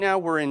Now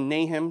we're in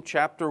Nahum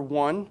chapter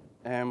 1,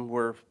 and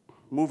we're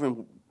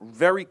moving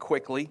very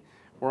quickly.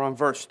 We're on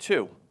verse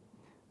 2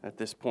 at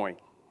this point,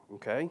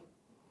 okay?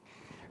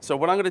 So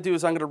what I'm going to do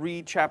is I'm going to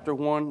read chapter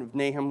 1 of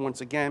Nahum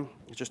once again,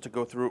 just to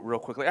go through it real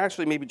quickly.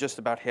 Actually, maybe just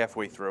about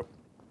halfway through.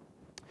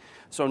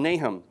 So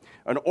Nahum,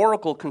 an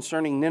oracle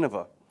concerning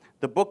Nineveh,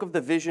 the book of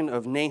the vision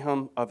of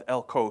Nahum of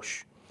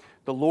Elkosh.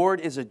 The Lord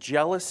is a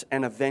jealous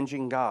and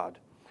avenging God.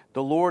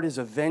 The Lord is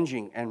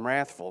avenging and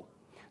wrathful.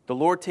 The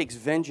Lord takes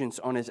vengeance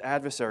on his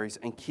adversaries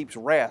and keeps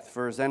wrath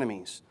for his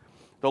enemies.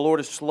 The Lord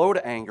is slow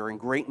to anger and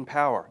great in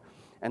power,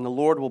 and the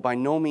Lord will by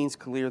no means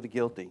clear the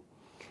guilty.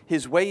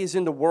 His way is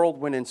in the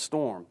whirlwind and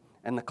storm,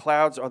 and the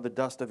clouds are the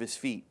dust of his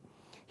feet.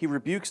 He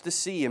rebukes the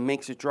sea and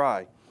makes it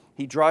dry.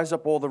 He dries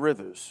up all the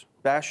rivers.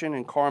 Bashan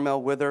and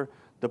Carmel wither,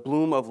 the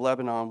bloom of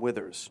Lebanon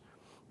withers.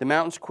 The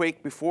mountains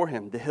quake before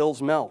him, the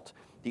hills melt.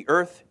 The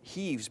earth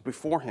heaves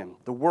before him,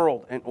 the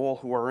world and all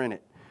who are in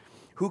it.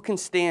 Who can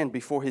stand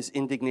before his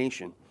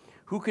indignation?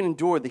 Who can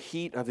endure the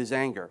heat of his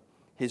anger?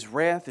 His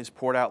wrath is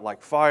poured out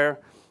like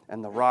fire,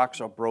 and the rocks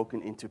are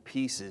broken into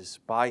pieces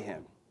by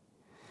him.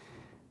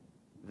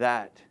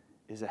 That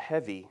is a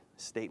heavy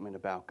statement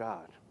about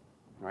God,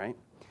 right?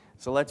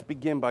 So let's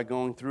begin by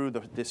going through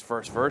this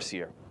first verse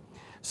here.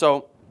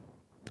 So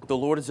the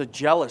Lord is a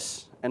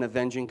jealous and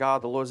avenging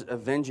God. The Lord is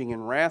avenging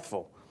and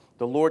wrathful.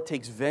 The Lord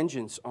takes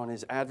vengeance on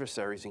his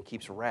adversaries and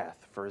keeps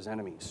wrath for his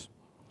enemies.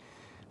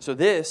 So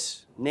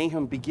this,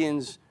 Nahum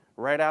begins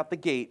right out the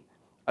gate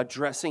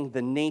addressing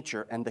the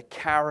nature and the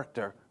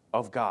character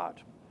of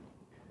God.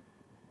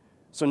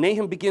 So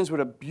Nahum begins with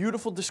a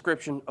beautiful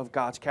description of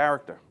God's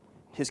character.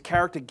 His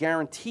character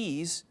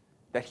guarantees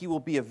that he will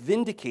be a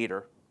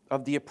vindicator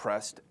of the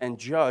oppressed and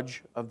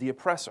judge of the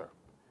oppressor.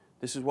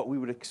 This is what we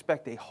would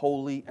expect a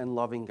holy and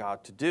loving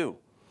God to do.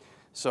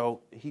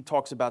 So he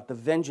talks about the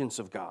vengeance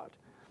of God,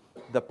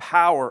 the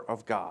power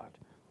of God,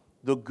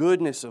 the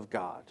goodness of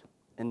God,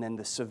 and then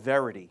the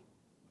severity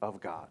of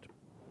God.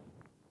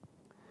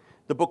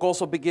 The book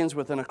also begins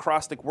with an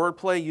acrostic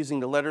wordplay using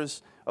the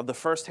letters of the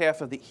first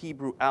half of the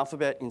Hebrew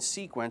alphabet in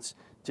sequence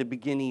to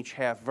begin each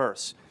half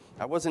verse.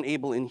 I wasn't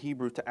able in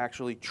Hebrew to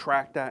actually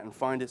track that and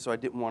find it, so I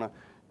didn't want to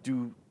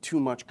do too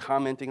much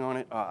commenting on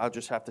it. I'll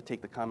just have to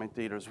take the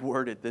commentator's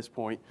word at this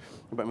point,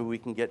 but maybe we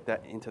can get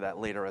into that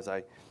later as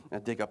I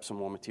dig up some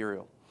more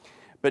material.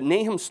 But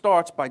Nahum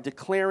starts by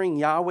declaring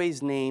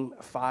Yahweh's name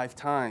 5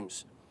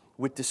 times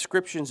with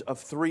descriptions of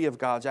 3 of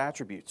God's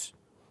attributes.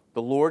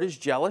 The Lord is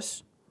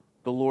jealous,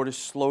 the Lord is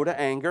slow to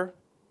anger,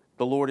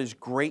 the Lord is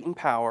great in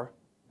power,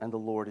 and the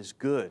Lord is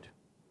good.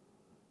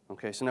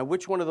 Okay, so now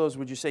which one of those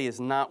would you say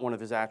is not one of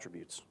his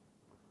attributes?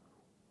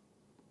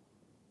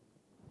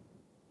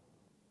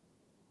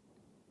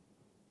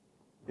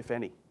 If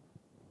any.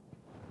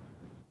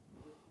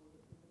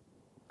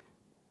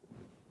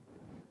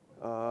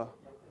 The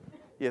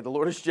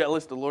Lord is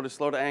jealous, the Lord is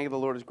slow to anger, the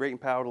Lord is great in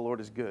power, the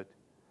Lord is good.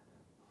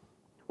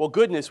 Well,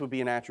 goodness would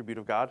be an attribute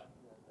of God,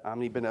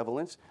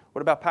 omnibenevolence.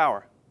 What about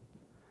power?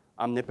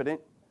 Omnipotent.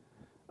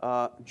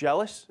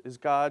 Jealous, is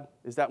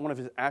that one of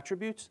his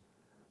attributes?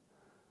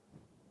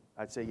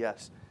 I'd say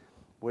yes.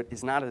 What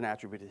is not an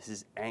attribute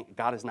is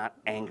God is not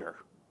anger.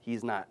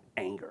 He's not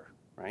anger,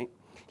 right?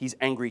 He's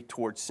angry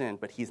towards sin,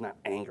 but he's not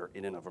anger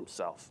in and of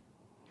himself.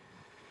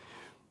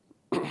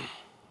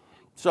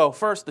 So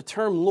first, the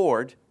term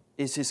Lord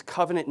is his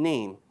covenant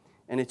name,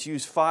 and it's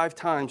used 5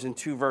 times in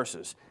 2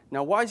 verses.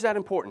 Now, why is that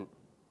important?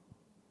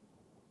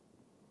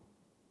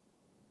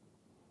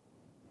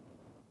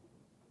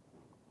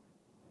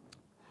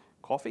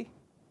 Coffee?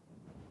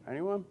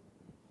 Anyone?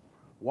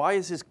 Why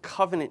is his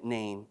covenant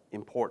name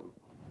important?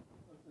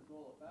 What's it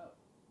all about?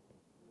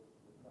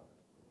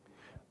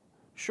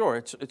 Sure,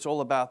 it's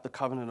all about the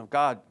covenant of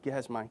God.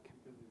 Yes, Mike.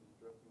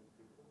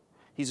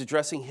 He's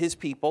addressing his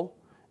people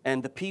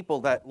and the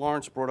people that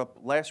Lawrence brought up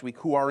last week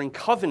who are in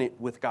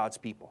covenant with God's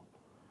people,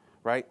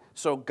 right?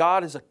 So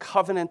God is a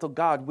covenantal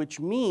God, which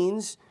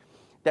means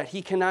that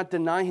he cannot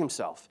deny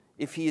himself.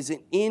 If he is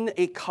in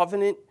a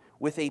covenant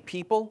with a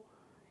people,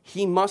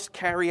 he must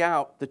carry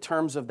out the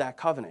terms of that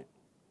covenant.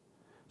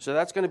 So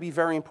that's going to be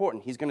very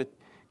important. He's going to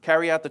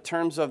carry out the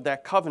terms of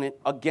that covenant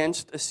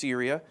against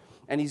Assyria,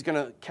 and he's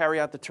going to carry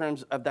out the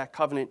terms of that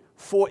covenant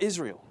for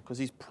Israel, because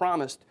he's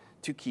promised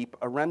to keep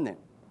a remnant.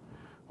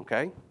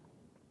 Okay?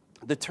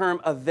 The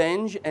term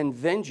avenge and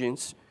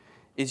vengeance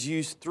is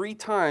used 3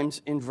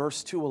 times in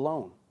verse 2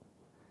 alone.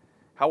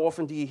 How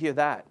often do you hear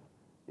that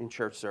in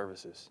church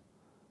services?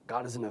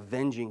 God is an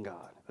avenging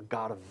God, a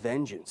God of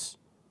vengeance,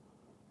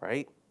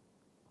 right?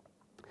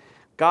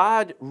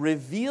 God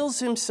reveals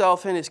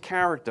himself and his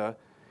character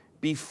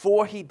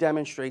before he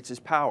demonstrates his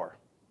power.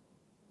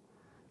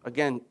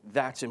 Again,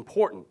 that's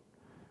important,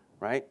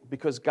 right?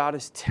 Because God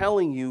is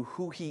telling you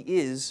who he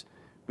is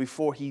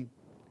before he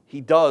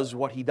does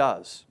what he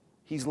does.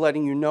 He's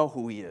letting you know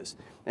who he is.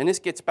 And this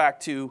gets back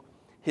to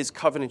his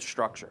covenant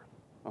structure,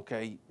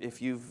 okay?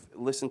 If you've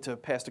listened to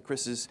Pastor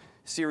Chris's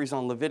series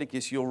on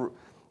Leviticus,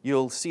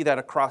 you'll see that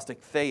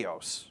acrostic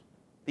theos.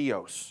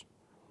 Theos.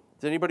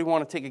 Does anybody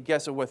want to take a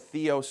guess at what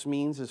theos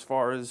means as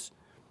far as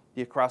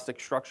The acrostic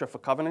structure for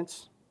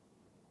covenants?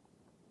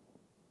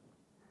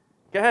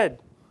 Go ahead.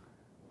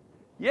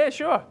 Yeah,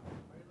 sure. Are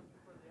you looking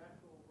for the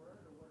actual word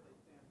or what they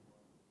stand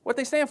for? What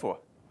they stand for?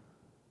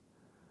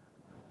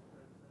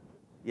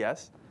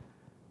 Yes.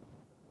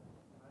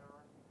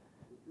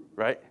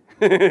 Hierarchy.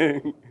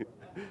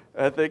 Right?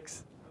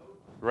 Ethics.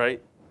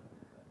 Right?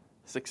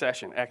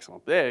 Succession.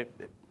 Excellent. There,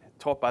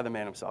 taught by the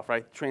man himself,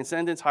 right?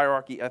 Transcendence,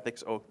 hierarchy,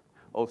 ethics,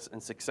 oaths,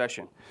 and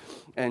succession.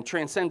 And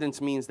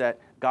transcendence means that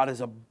God is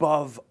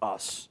above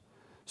us.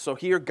 So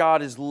here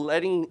God is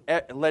letting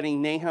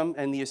Nahum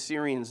and the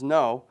Assyrians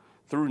know,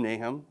 through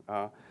Nahum,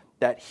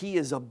 that he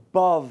is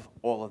above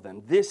all of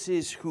them. This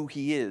is who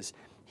he is.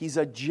 He's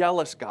a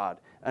jealous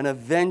God, an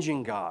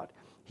avenging God.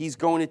 He's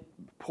going to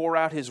pour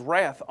out his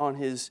wrath on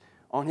his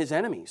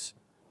enemies.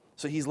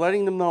 So he's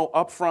letting them know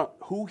up front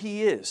who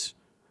he is,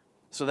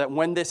 so that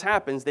when this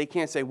happens, they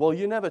can't say, well,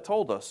 you never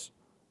told us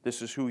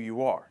this is who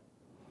you are.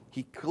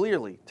 He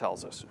clearly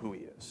tells us who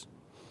he is.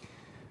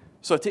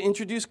 So to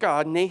introduce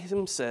God,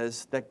 Nahum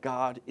says that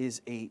God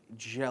is a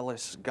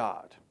jealous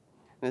God.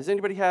 Now, does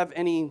anybody have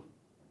any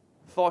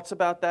thoughts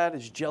about that?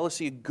 Is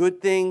jealousy a good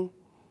thing?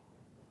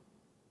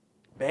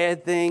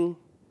 Bad thing?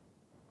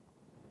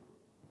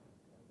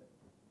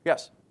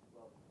 Yes?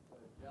 Well,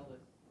 jealous,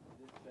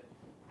 in this sense,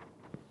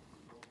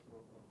 is also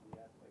of the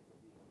aspect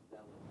of being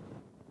zealous.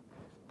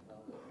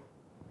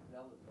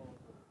 Zealous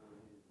also for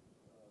his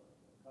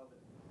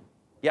covenant.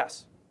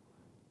 Yes.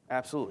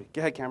 Absolutely.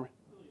 Go ahead, Cameron.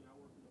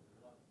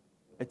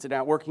 It's an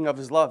outworking of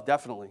his love,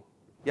 definitely.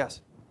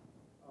 Yes.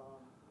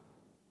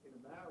 In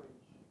a marriage,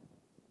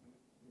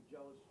 you're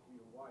jealous for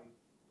your wife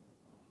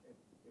if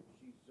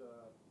she's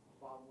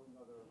following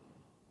other,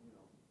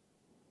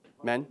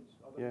 Men? husbands,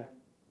 other Yeah. men,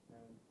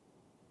 and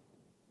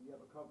we have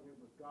a covenant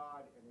with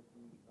God, and if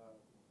we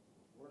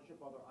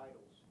worship other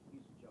idols,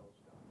 he's a jealous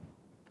God.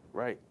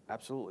 Right.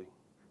 Absolutely.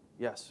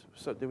 Yes.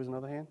 So there was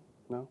another hand?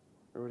 No?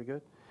 Everybody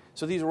good?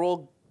 So these are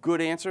all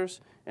good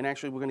answers, and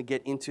actually we're going to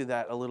get into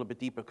that a little bit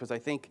deeper, because I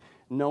think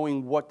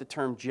knowing what the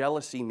term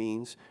jealousy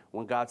means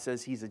when God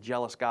says he's a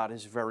jealous God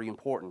is very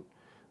important.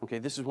 Okay,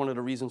 this is one of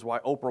the reasons why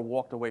Oprah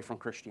walked away from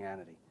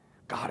Christianity.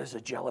 God is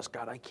a jealous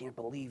God. I can't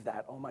believe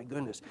that. Oh my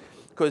goodness.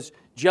 Because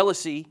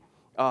jealousy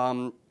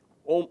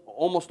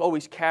almost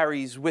always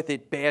carries with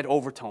it bad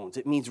overtones.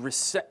 It means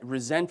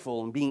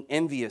resentful and being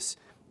envious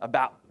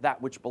about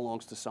that which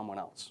belongs to someone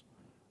else.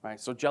 Right?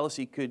 So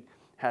jealousy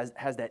has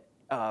that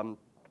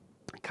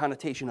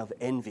connotation of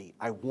envy.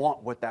 I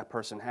want what that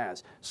person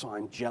has, so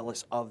I'm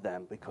jealous of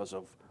them because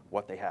of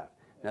what they have.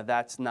 Now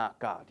that's not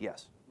God.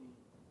 Yes.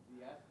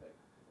 The aspect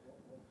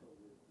also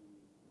with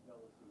the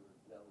jealousy or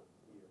zealous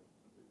here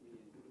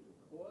is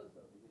because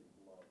of his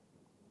love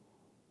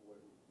for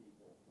his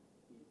people.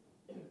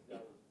 He's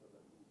zealous for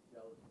them. He's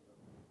jealous for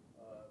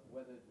them.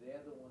 Whether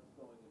they're the ones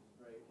going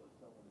astray or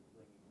someone is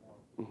bringing harm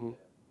to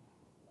them,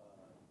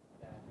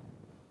 that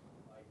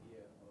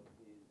idea of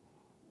his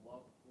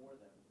love for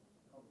them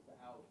comes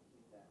out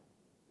in that.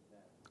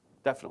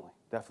 Definitely.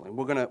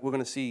 We're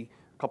gonna see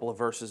a couple of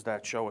verses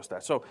that show us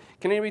that. So,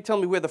 can anybody tell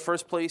me where the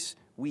first place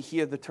we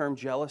hear the term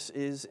jealous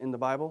is in the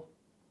Bible?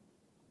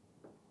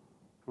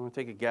 You want to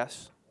take a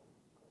guess?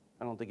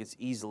 I don't think it's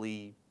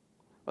easily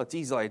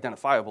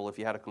identifiable if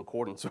you had a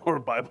concordance or a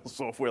Bible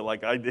software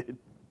like I did.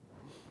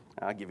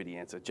 I'll give you the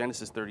answer.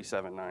 Genesis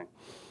 37:9.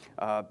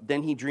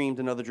 Then he dreamed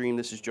another dream,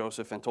 this is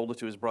Joseph, and told it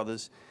to his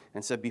brothers,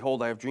 and said,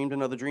 behold, I have dreamed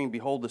another dream.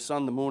 Behold, the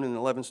sun, the moon, and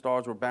 11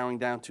 stars were bowing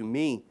down to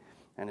me,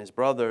 and his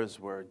brothers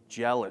were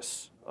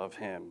jealous of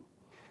him.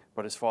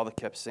 But his father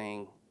kept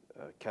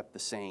the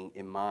saying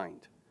in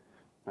mind.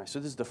 All right, so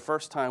this is the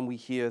first time we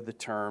hear the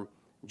term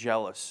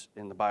jealous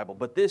in the Bible.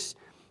 But this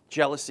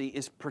jealousy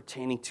is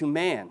pertaining to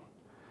man,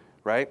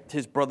 right?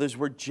 His brothers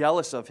were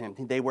jealous of him.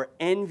 They were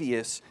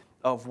envious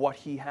of what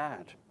he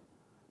had.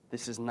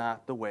 This is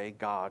not the way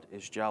God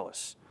is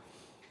jealous.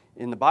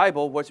 In the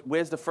Bible,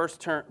 where's the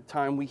first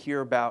time we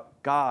hear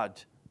about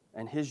God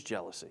and his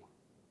jealousy?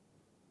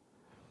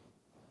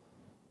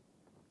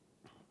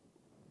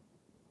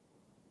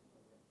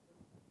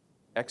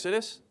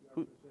 Exodus?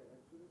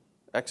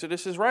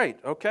 Exodus is right.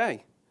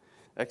 Okay.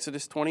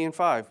 Exodus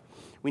 20:5.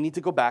 We need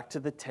to go back to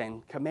the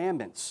 10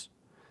 Commandments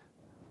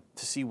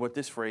to see what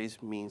this phrase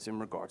means in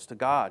regards to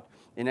God.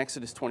 In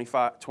Exodus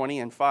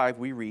 20:5,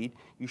 we read,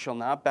 you shall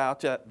not bow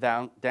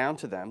down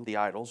to them, the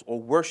idols, or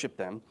worship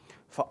them,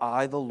 for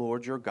I, the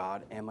Lord your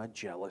God, am a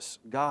jealous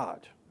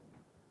God.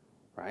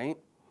 Right?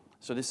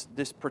 So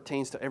this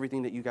pertains to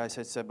everything that you guys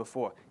had said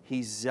before.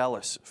 He's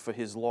zealous for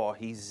his law.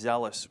 He's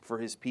zealous for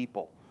his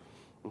people.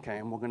 Okay,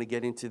 and we're going to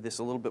get into this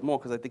a little bit more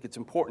because I think it's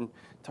important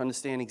to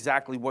understand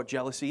exactly what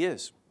jealousy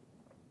is.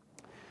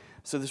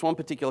 So this one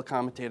particular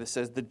commentator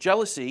says, the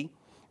jealousy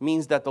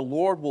means that the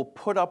Lord will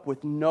put up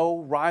with no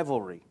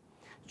rivalry.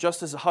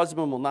 Just as a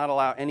husband will not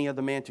allow any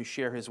other man to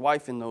share his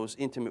wife in those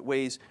intimate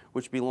ways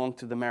which belong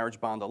to the marriage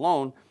bond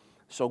alone,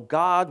 so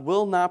God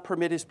will not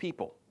permit his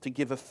people to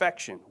give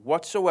affection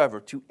whatsoever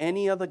to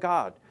any other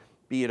god,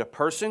 be it a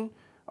person,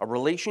 a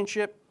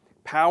relationship,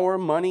 power,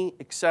 money,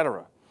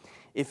 etc.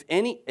 If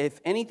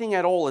anything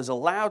at all is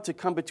allowed to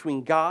come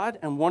between God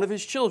and one of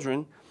his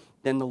children,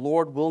 then the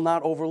Lord will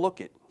not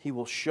overlook it. He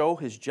will show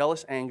his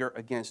jealous anger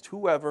against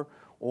whoever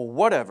or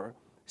whatever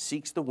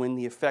seeks to win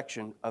the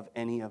affection of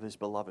any of his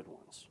beloved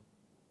ones.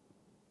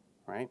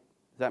 Right?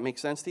 Does that make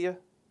sense to you?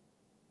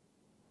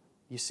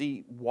 You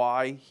see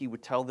why he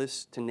would tell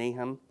this to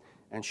Nahum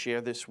and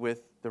share this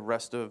with the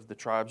rest of the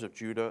tribes of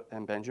Judah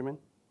and Benjamin?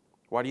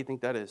 Why do you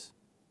think that is?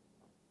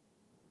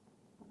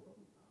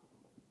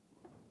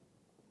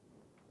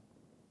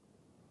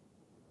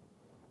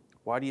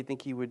 Why do you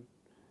think he would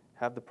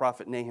have the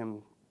prophet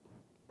Nahum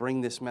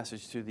bring this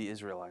message to the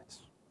Israelites?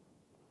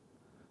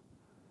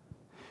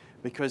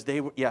 Because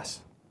they were,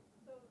 yes?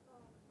 So,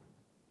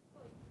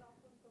 stop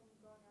them from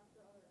going after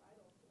other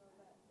idols,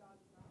 that God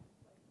is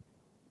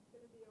not,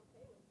 going to be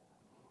okay with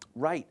that.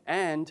 Right,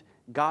 and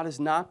God is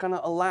not going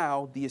to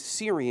allow the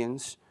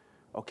Assyrians,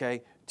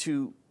 okay,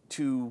 to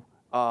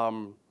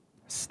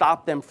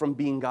stop them from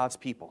being God's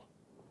people.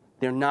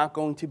 They're not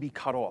going to be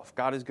cut off.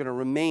 God is going to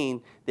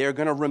remain, they're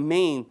going to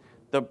remain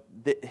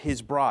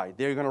his bride.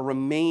 They're going to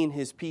remain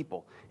his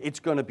people. It's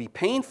going to be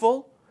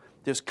painful.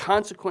 There's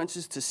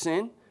consequences to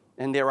sin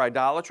and their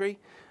idolatry,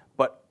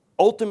 but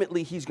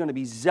ultimately he's going to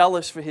be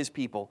zealous for his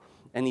people,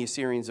 and the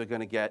Assyrians are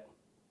going to get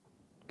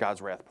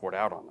God's wrath poured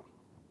out on them.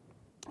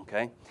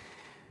 Okay?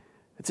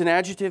 It's an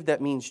adjective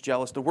that means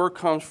jealous. The word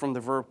comes from the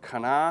verb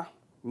kana,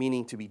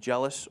 meaning to be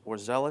jealous or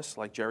zealous,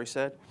 like Jerry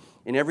said.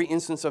 In every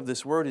instance of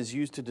this word is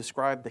used to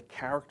describe the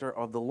character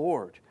of the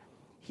Lord.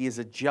 He is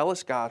a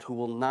jealous God who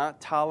will not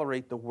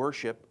tolerate the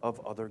worship of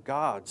other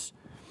gods.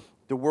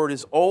 The word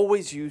is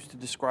always used to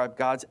describe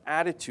God's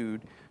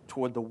attitude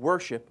toward the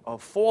worship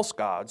of false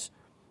gods,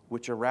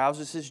 which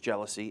arouses his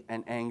jealousy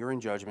and anger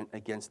and judgment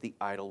against the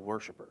idol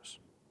worshipers.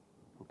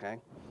 Okay?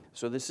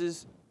 So this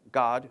is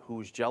God who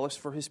is jealous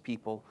for his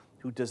people,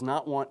 who does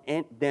not want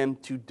them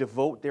to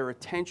devote their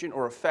attention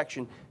or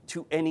affection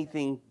to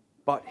anything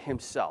but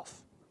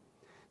himself.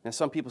 Now,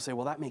 some people say,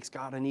 well, that makes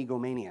God an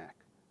egomaniac.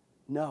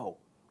 No,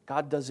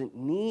 God doesn't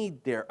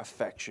need their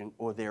affection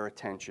or their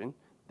attention.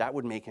 That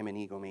would make him an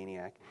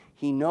egomaniac.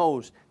 He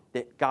knows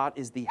that God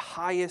is the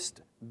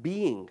highest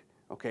being,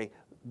 okay,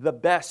 the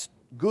best,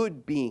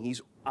 good being.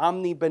 He's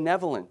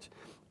omnibenevolent.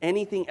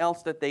 Anything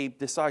else that they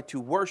decide to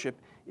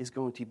worship is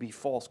going to be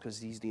false because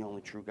he's the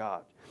only true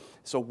God.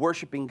 So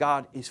worshiping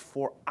God is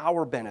for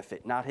our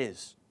benefit, not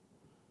his.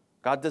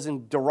 God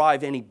doesn't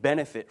derive any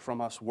benefit from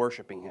us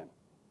worshiping him.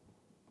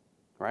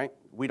 Right?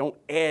 We don't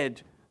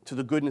add to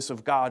the goodness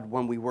of God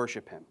when we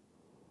worship him.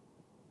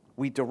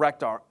 We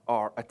direct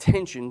our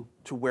attention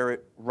to where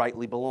it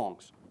rightly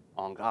belongs,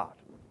 on God.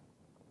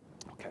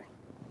 Okay.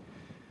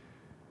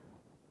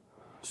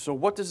 So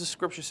what does the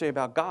scripture say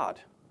about God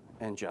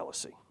and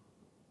jealousy?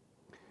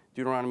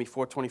 Deuteronomy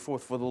 4:24,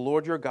 for the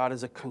Lord your God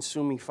is a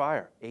consuming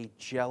fire, a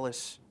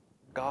jealous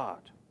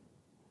God.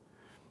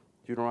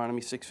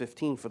 Deuteronomy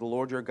 6:15, for the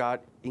Lord your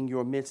God in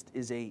your midst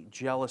is a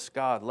jealous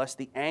God, lest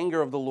the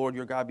anger of the Lord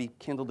your God be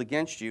kindled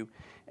against you,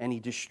 and he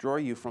destroy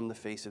you from the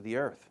face of the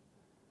earth.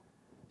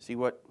 See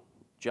what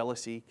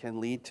jealousy can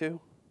lead to?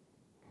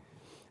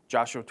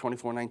 Joshua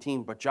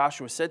 24:19, but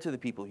Joshua said to the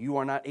people, you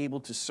are not able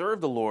to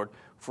serve the Lord,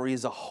 for he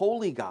is a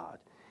holy God.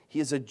 He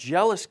is a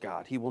jealous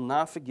God. He will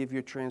not forgive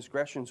your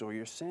transgressions or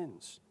your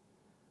sins.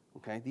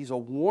 Okay, these are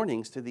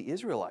warnings to the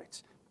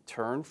Israelites.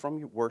 Turn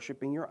from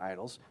worshiping your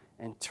idols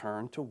and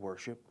turn to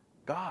worship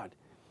God.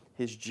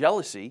 His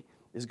jealousy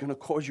is going to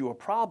cause you a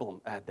problem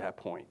at that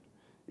point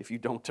if you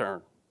don't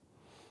turn.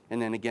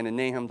 And then again in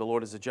Nahum, the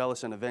Lord is a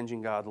jealous and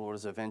avenging God. The Lord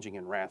is avenging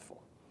and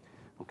wrathful.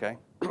 Okay?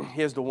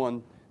 Here's the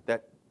one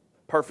that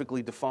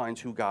perfectly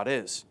defines who God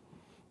is.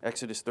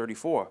 Exodus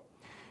 34.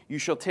 You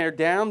shall tear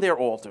down their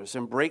altars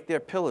and break their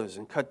pillars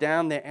and cut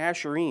down their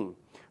asherim,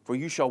 for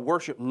you shall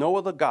worship no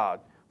other God,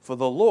 for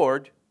the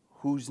Lord,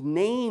 whose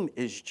name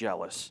is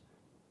jealous,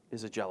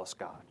 is a jealous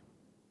God.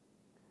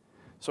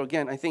 So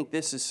again, I think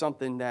this is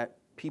something that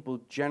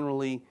people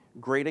generally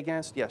grate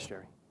against. Yes,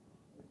 Jerry?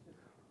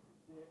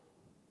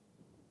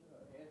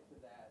 Add to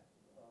that,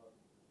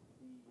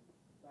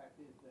 the fact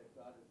is that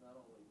God is not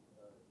only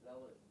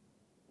zealous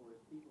for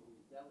his people,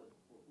 he's zealous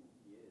for who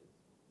he is.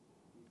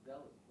 He's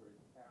zealous for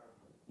his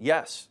character.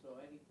 Yes. So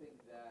anything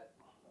that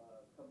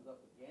comes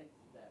up against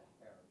that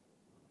character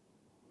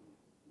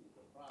is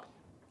a problem.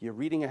 You're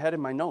reading ahead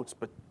in my notes,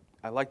 but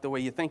I like the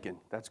way you're thinking.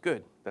 That's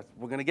good.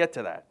 We're going to get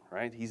to that,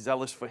 right? He's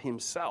zealous for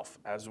himself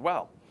as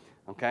well,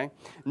 okay?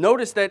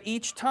 Notice that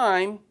each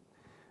time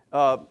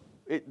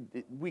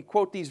we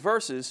quote these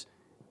verses,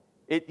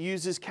 it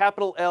uses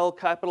capital L,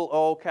 capital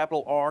O,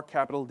 capital R,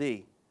 capital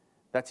D.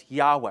 That's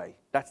Yahweh.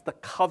 That's the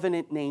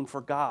covenant name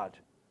for God.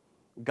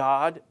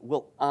 God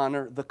will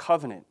honor the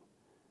covenant,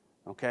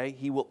 okay?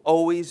 He will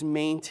always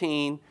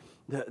maintain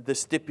the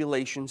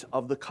stipulations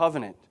of the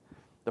covenant.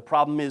 The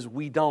problem is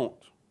we don't.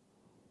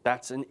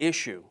 That's an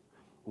issue.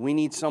 We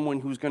need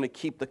someone who's going to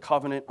keep the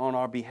covenant on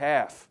our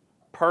behalf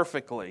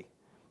perfectly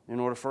in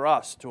order for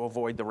us to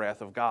avoid the wrath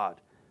of God.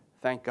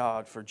 Thank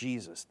God for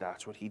Jesus.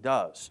 That's what he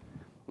does.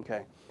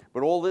 Okay.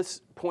 But all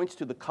this points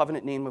to the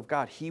covenant name of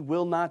God. He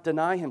will not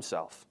deny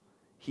himself.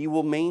 He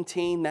will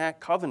maintain that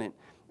covenant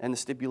and the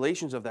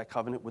stipulations of that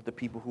covenant with the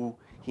people who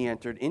he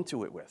entered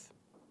into it with.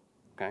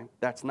 Okay?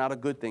 That's not a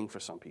good thing for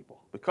some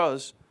people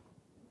because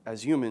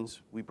as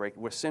humans,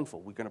 we're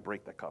sinful. We're going to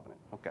break that covenant.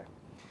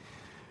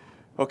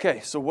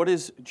 Okay, so what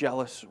is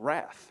jealous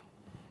wrath?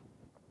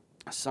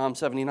 Psalm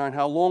 79,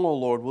 how long, O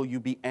Lord, will you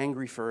be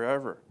angry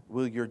forever?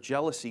 Will your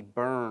jealousy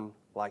burn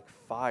like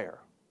fire?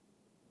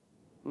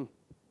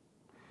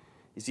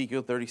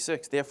 Ezekiel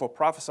 36, therefore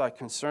prophesy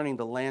concerning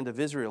the land of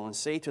Israel, and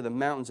say to the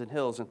mountains and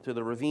hills, and to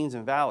the ravines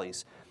and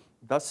valleys,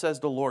 thus says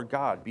the Lord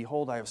God,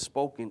 behold, I have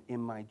spoken in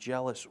my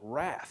jealous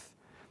wrath,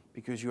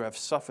 because you have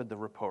suffered the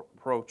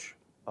reproach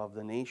of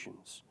the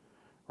nations.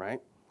 Right?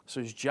 So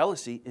his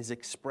jealousy is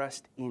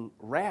expressed in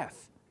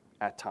wrath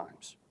at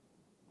times.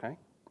 Okay?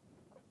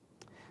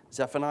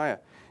 Zephaniah,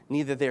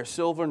 neither their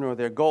silver nor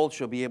their gold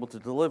shall be able to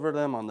deliver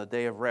them on the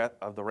day of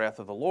the wrath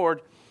of the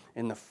Lord.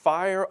 In the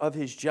fire of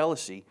his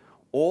jealousy,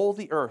 all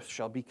the earth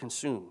shall be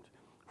consumed.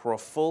 For a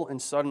full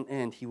and sudden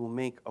end he will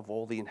make of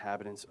all the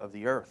inhabitants of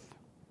the earth.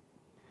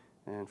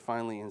 And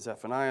finally in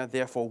Zephaniah,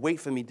 therefore wait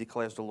for me,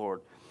 declares the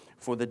Lord,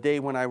 for the day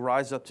when I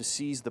rise up to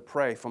seize the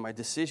prey. For my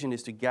decision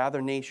is to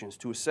gather nations,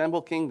 to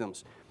assemble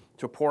kingdoms,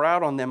 to pour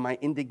out on them my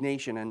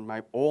indignation and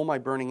all my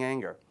burning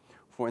anger.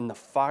 For in the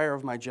fire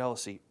of my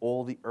jealousy,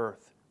 all the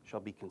earth shall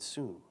be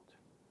consumed.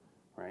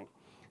 Right?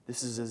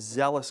 This is a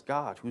zealous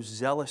God who's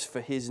zealous for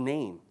his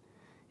name.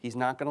 He's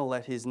not going to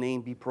let his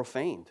name be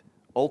profaned.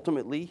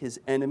 Ultimately, his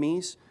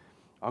enemies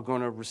are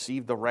going to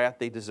receive the wrath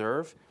they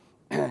deserve,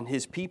 and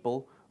his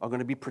people are going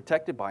to be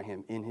protected by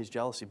him in his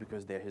jealousy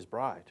because they're his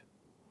bride.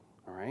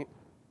 All right?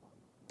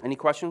 Any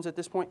questions at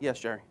this point? Yes,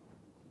 Jerry.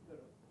 I'm going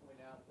to point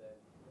out that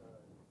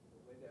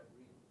the way that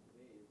reads to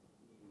me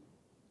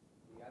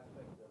is the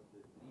aspect of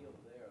the zeal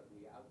there,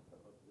 the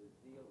outcome of the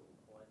zeal is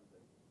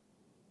cleansing.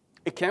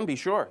 It can be,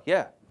 sure,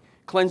 yeah.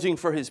 Cleansing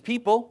for his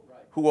people Right.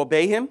 who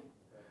obey him,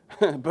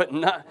 but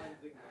not,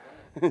 Cleansing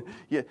the land.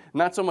 yeah,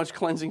 not so much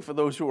cleansing for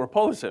those who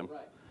oppose him.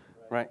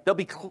 Right. Right?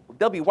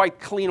 They'll be wiped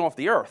clean off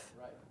the earth,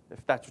 Right.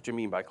 if that's what you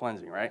mean by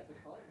cleansing, right? It's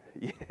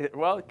a cleansing. Yeah,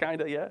 well,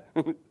 kind of, yeah.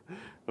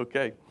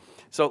 Okay.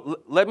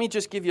 So let me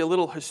just give you a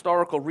little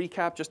historical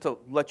recap just to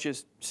let you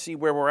see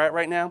where we're at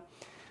right now.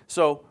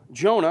 So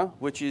Jonah,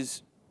 which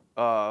is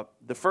the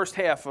first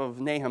half of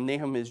Nahum.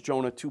 Nahum is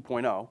Jonah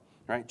 2.0.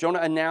 Right? Jonah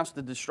announced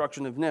the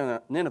destruction of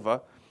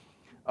Nineveh,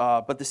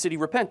 but the city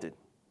repented.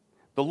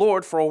 The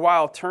Lord, for a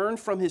while, turned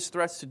from his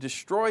threats to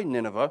destroy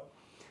Nineveh,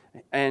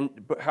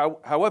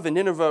 however,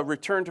 Nineveh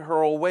returned to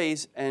her old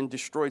ways and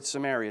destroyed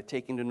Samaria,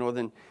 taking the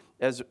northern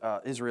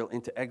Israel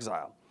into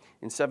exile.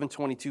 In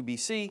 722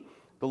 BC,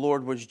 the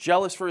Lord was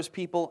jealous for his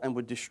people and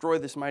would destroy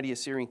this mighty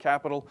Assyrian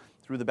capital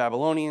through the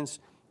Babylonians.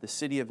 The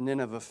city of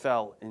Nineveh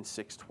fell in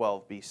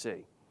 612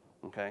 BC.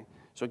 Okay?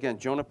 So again,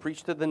 Jonah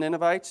preached to the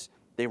Ninevites.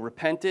 They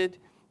repented.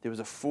 There was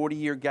a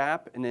 40-year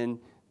gap, and then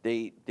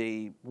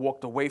they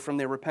walked away from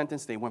their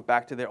repentance. They went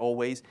back to their old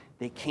ways.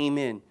 They came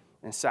in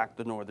and sacked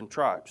the northern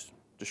tribes,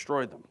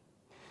 destroyed them.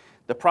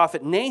 The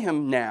prophet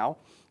Nahum now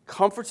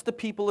comforts the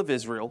people of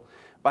Israel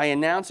by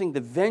announcing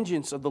the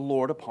vengeance of the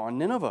Lord upon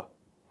Nineveh.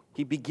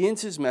 He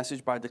begins his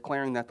message by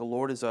declaring that the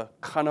Lord is a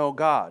kano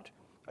God,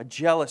 a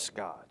jealous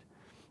God.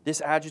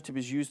 This adjective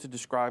is used to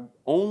describe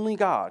only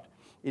God.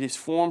 It is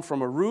formed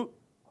from a root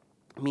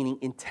meaning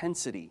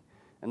intensity,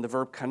 and the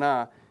verb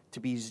kana,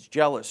 to be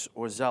jealous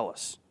or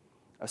zealous.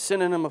 A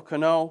synonym of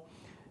kano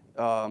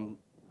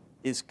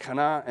is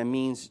kana and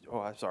means,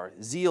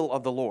 zeal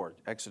of the Lord,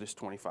 Exodus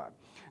 25.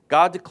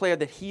 God declared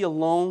that he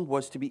alone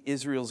was to be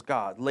Israel's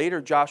God.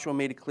 Later, Joshua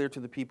made it clear to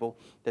the people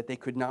that they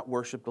could not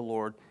worship the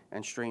Lord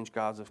and strange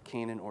gods of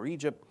Canaan or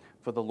Egypt,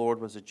 for the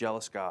Lord was a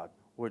jealous God,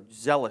 or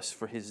zealous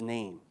for his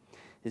name.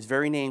 His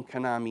very name,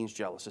 kana, means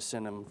jealous, a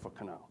synonym for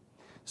kano.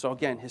 So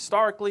again,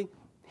 historically,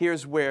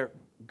 here's where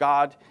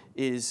God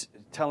is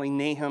telling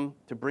Nahum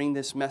to bring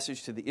this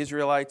message to the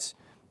Israelites.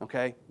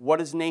 Okay, what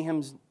does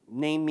Nahum's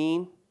name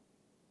mean?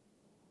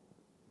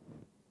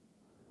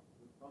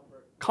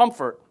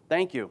 Comfort.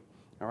 Thank you.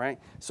 All right.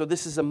 So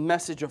this is a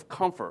message of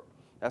comfort.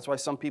 That's why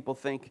some people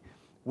think,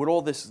 with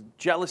all this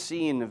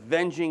jealousy and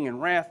avenging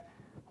and wrath,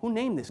 who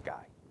named this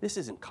guy? This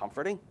isn't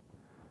comforting.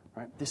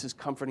 Right? This is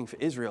comforting for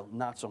Israel,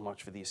 not so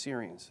much for the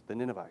Assyrians, the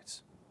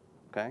Ninevites.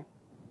 Okay?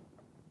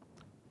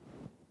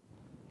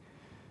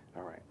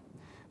 All right.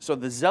 So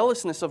the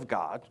zealousness of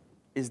God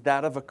is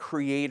that of a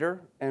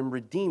creator and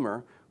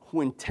redeemer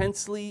who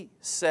intensely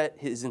set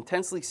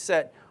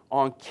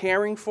on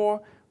caring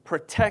for,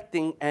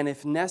 protecting, and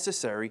if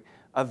necessary,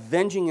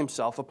 avenging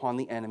himself upon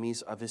the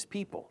enemies of his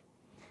people.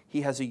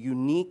 He has a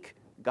unique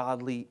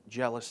godly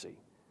jealousy.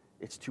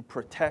 It's to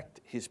protect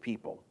his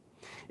people.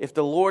 If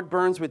the Lord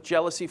burns with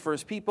jealousy for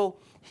his people,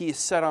 he is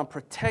set on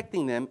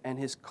protecting them and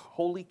his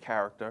holy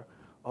character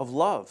of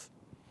love.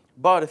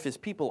 But if his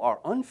people are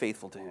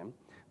unfaithful to him,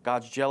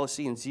 God's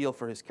jealousy and zeal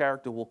for his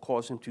character will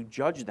cause him to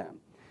judge them.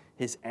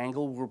 His anger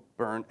will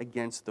burn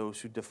against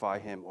those who defy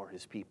him or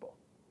his people.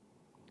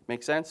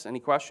 Make sense? Any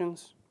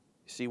questions?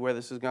 See where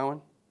this is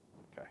going?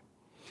 Okay.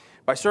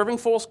 By serving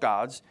false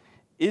gods,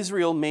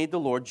 Israel made the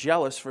Lord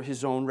jealous for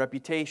his own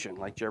reputation,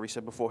 like Jerry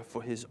said before,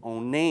 for his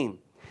own name.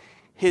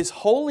 His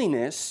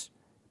holiness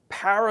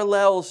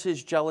parallels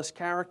his jealous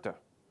character.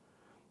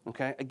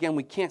 Okay? Again,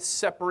 we can't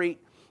separate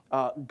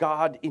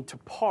God into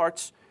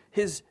parts.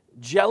 His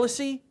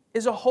jealousy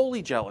is a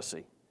holy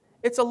jealousy.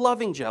 It's a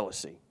loving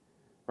jealousy,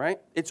 right?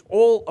 It's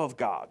all of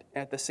God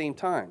at the same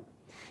time.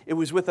 It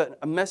was with a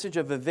message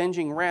of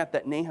avenging wrath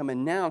that Nahum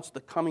announced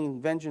the coming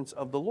vengeance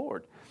of the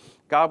Lord.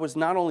 God was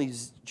not only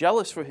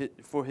jealous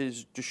for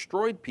his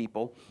destroyed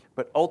people,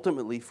 but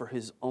ultimately for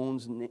his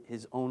own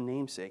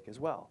namesake as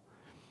well.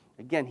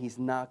 Again, he's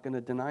not going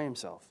to deny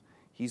himself.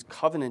 He's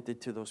covenanted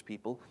to those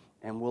people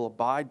and will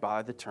abide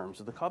by the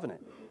terms of the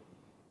covenant.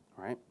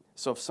 Right?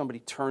 So if somebody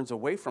turns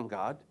away from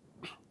God,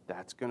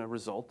 that's going to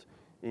result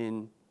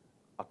in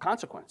a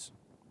consequence.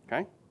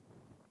 Okay?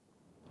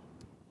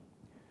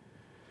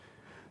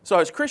 So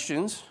as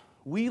Christians,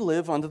 we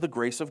live under the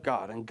grace of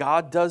God, and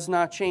God does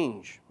not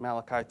change,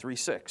 Malachi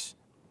 3:6.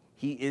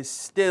 He is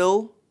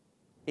still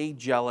a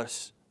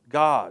jealous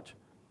God.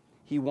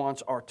 He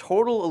wants our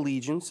total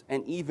allegiance,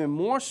 and even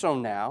more so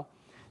now,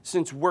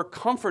 since we're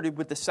comforted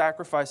with the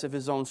sacrifice of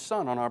his own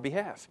Son on our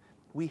behalf.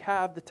 We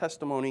have the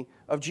testimony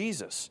of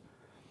Jesus.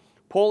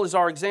 Paul is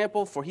our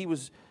example, for he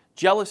was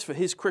jealous for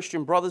his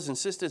Christian brothers and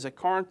sisters at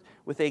Corinth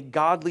with a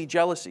godly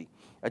jealousy,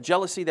 a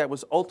jealousy that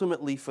was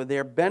ultimately for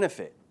their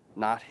benefit,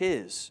 not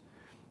his.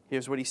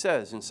 Here's what he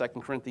says in 2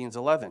 Corinthians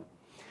 11.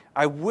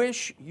 I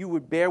wish you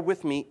would bear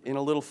with me in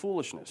a little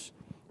foolishness.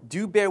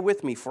 Do bear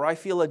with me, for I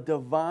feel a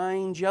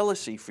divine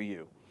jealousy for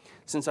you,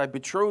 since I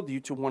betrothed you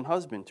to one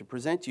husband to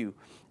present you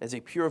as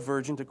a pure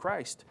virgin to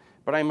Christ.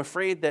 But I am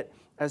afraid that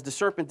as the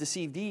serpent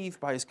deceived Eve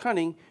by his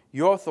cunning,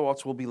 your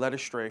thoughts will be led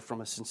astray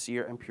from a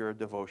sincere and pure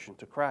devotion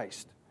to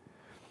Christ.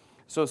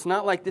 So it's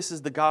not like this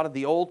is the God of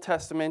the Old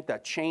Testament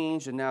that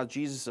changed and now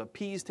Jesus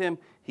appeased him.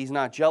 He's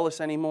not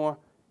jealous anymore.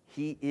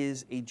 He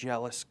is a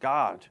jealous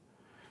God.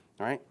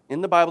 All right?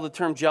 In the Bible, the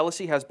term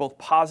jealousy has both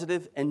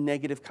positive and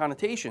negative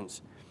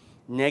connotations.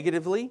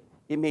 Negatively,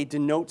 it may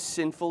denote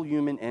sinful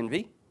human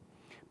envy.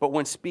 But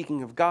when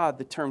speaking of God,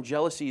 the term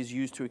jealousy is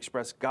used to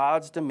express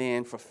God's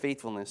demand for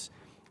faithfulness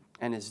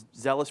and his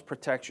zealous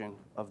protection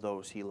of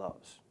those he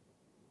loves.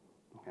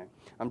 Okay?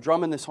 I'm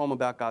drumming this home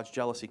about God's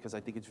jealousy because I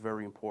think it's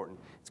very important.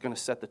 It's going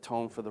to set the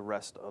tone for the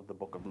rest of the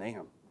book of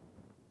Nahum.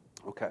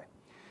 Okay.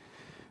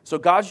 So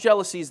God's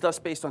jealousy is thus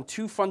based on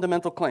two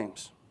fundamental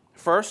claims.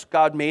 First,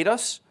 God made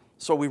us,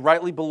 so we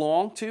rightly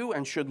belong to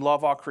and should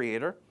love our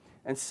Creator.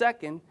 And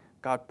second,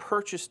 God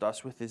purchased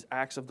us with his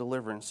acts of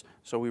deliverance,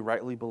 so we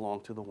rightly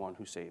belong to the one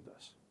who saved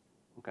us.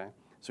 Okay?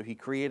 So he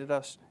created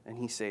us and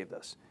he saved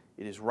us.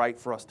 It is right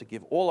for us to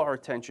give all our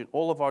attention,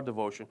 all of our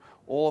devotion,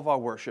 all of our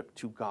worship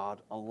to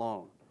God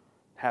alone.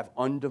 Have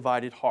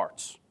undivided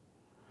hearts.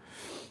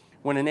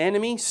 When an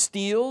enemy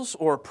steals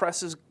or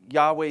oppresses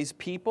Yahweh's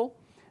people,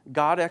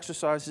 God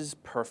exercises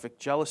perfect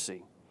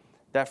jealousy.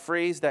 That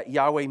phrase that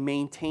Yahweh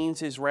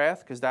maintains his wrath,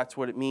 because that's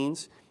what it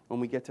means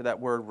when we get to that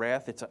word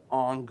wrath, it's an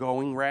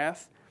ongoing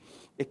wrath.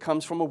 It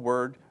comes from a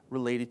word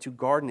related to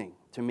gardening.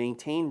 To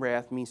maintain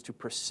wrath means to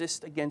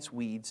persist against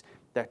weeds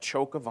that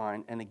choke a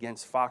vine and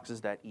against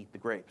foxes that eat the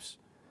grapes.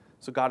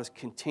 So God is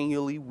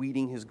continually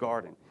weeding his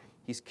garden.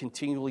 He's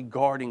continually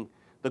guarding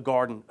the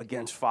garden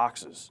against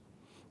foxes.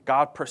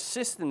 God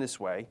persists in this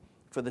way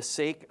for the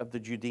sake of the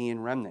Judean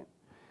remnant.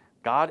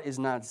 God is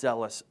not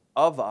zealous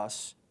of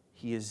us,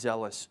 he is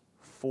zealous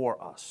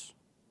for us.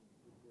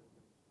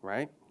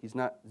 Right? He's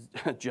not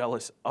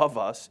jealous of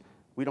us.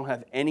 We don't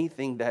have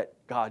anything that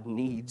God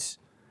needs.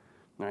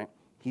 Right?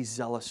 He's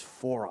zealous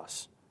for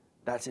us.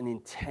 That's an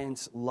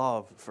intense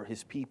love for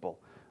his people,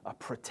 a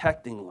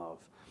protecting love,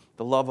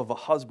 the love of a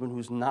husband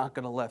who's not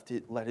going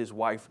to let his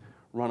wife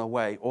run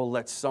away or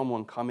let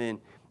someone come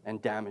in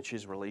and damage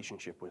his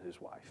relationship with his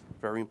wife.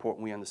 Very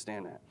important we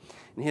understand that.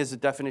 And here's a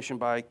definition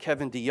by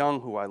Kevin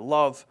DeYoung, who I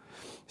love.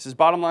 He says,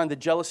 bottom line, the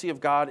jealousy of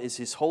God is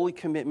his holy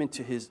commitment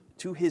to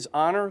his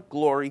honor,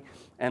 glory,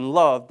 and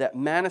love that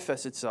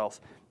manifests itself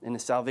in the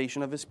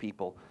salvation of his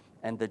people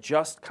and the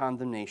just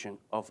condemnation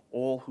of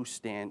all who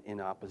stand in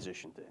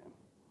opposition to him.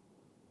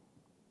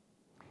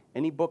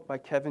 Any book by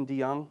Kevin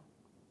DeYoung,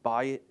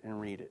 buy it and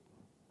read it.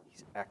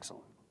 He's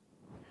excellent.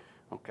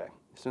 Okay,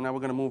 so now we're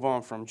going to move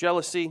on from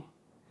jealousy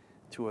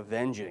to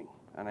avenging.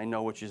 And I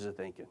know what you're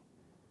thinking.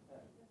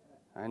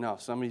 I know,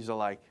 some of you are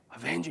like,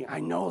 avenging, I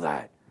know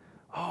that.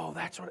 Oh,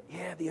 that's what,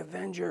 yeah, the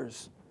Avengers.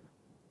 Is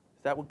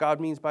that what God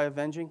means by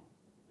avenging?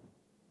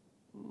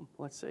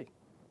 Let's see.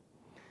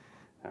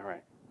 All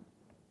right.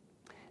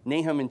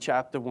 Nahum in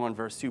chapter 1,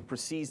 verse 2,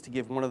 proceeds to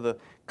give one of the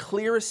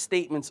clearest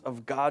statements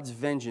of God's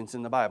vengeance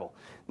in the Bible.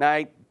 Now,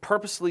 I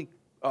purposely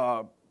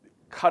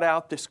cut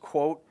out this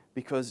quote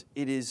because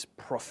it is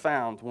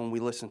profound when we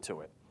listen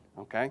to it,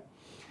 okay?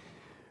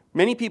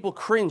 Many people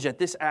cringe at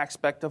this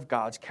aspect of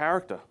God's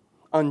character.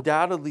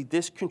 Undoubtedly,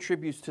 this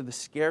contributes to the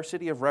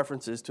scarcity of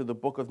references to the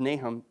book of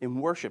Nahum in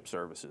worship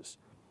services.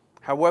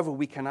 However,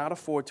 we cannot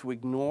afford to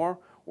ignore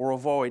or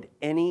avoid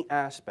any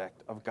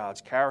aspect of God's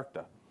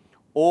character.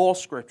 All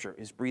Scripture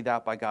is breathed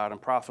out by God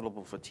and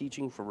profitable for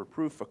teaching, for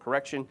reproof, for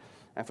correction,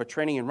 and for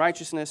training in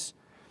righteousness.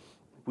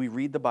 We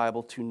read the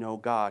Bible to know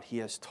God. He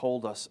has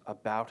told us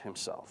about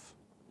himself.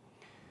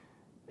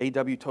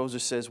 A.W. Tozer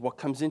says, what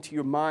comes into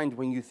your mind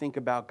when you think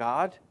about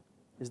God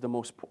is the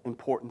most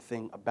important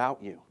thing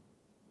about you.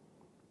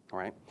 All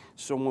right?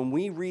 So when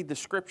we read the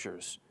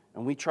Scriptures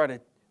and we try to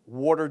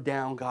water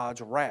down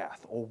God's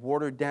wrath or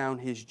water down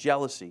his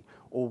jealousy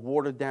or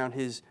water down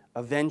his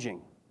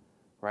avenging,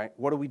 right?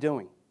 What are we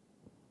doing?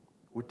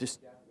 We're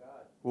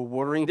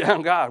watering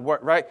down God,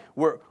 right?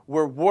 We're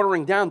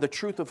watering down the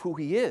truth of who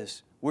he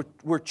is.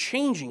 We're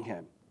changing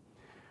him,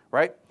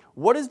 right?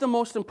 What is the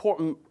most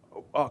important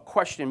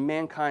question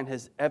mankind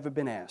has ever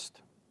been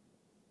asked?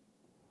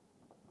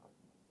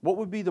 What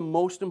would be the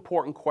most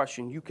important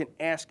question you can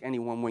ask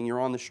anyone when you're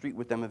on the street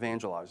with them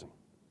evangelizing?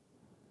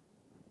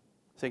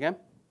 Say again?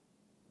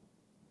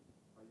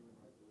 Are you in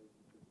right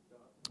relationship with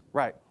God?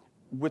 Right.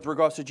 With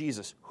regards to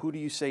Jesus, who do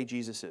you say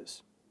Jesus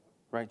is?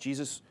 Right?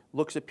 Jesus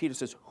looks at Peter and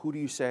says, who do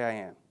you say I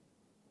am?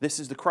 This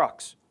is the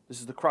crux. This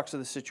is the crux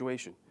of the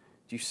situation.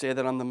 Do you say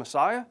that I'm the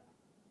Messiah?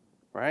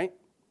 Right?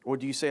 Or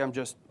do you say I'm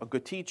just a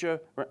good teacher?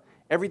 Right?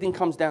 Everything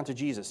comes down to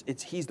Jesus.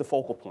 He's the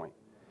focal point.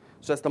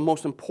 So that's the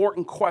most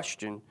important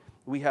question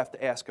we have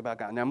to ask about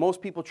God. Now,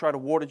 most people try to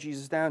water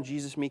Jesus down,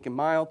 Jesus meek and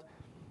mild.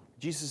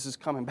 Jesus is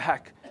coming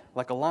back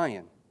like a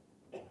lion.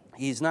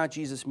 He's not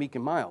Jesus meek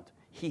and mild.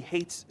 He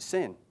hates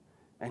sin,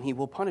 and he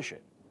will punish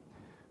it.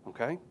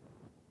 Okay?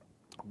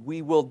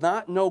 We will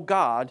not know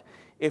God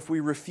if we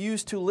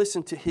refuse to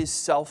listen to his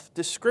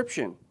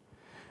self-description.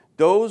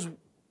 Those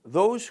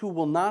who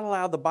will not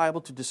allow the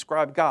Bible to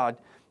describe God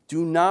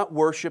do not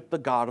worship the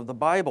God of the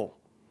Bible.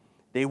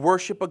 They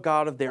worship a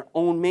God of their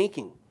own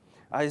making.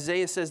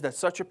 Isaiah says that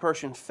such a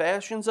person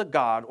fashions a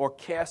god or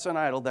casts an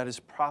idol that is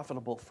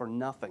profitable for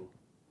nothing.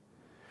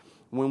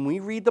 When we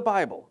read the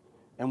Bible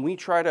and we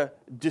try to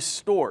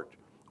distort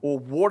or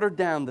water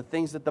down the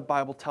things that the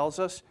Bible tells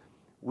us,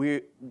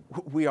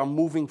 we are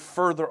moving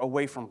further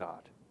away from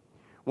God.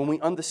 When we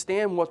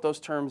understand what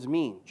those terms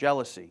mean,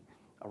 jealousy,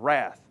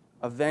 wrath,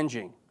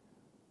 avenging,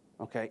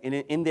 okay,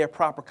 in their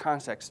proper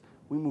context,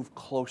 we move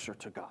closer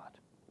to God.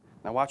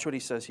 Now watch what he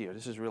says here.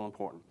 This is real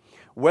important.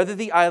 Whether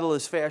the idol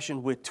is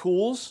fashioned with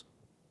tools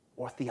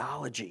or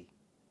theology,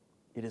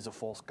 it is a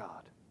false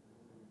god.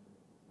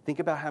 Think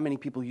about how many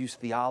people use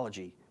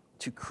theology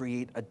to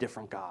create a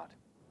different God.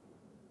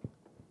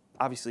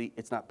 Obviously,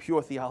 it's not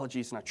pure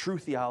theology, it's not true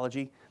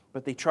theology,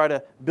 but they try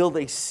to build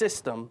a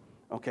system,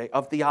 okay,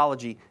 of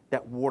theology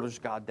that waters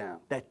God down,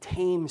 that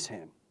tames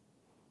him.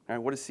 All right,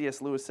 what does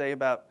C.S. Lewis say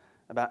about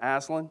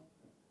Aslan?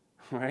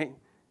 Right?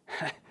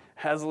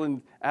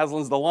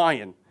 Aslan's the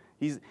lion.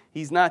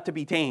 He's not to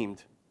be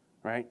tamed,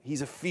 right?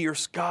 He's a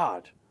fierce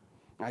God.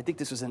 And I think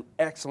this is an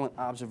excellent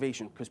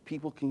observation because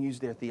people can use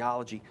their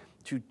theology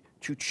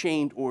to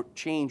change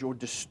or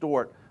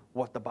distort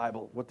what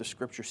the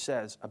Scripture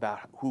says about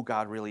who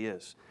God really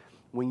is.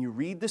 When you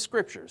read the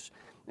Scriptures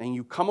and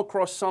you come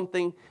across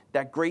something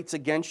that grates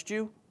against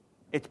you,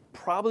 it's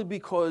probably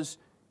because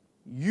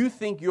you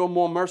think you're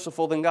more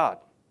merciful than God.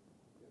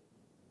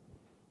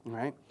 All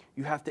right?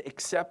 You have to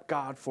accept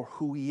God for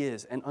who he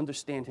is and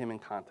understand him in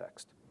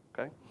context.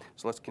 Okay?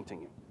 So let's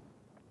continue.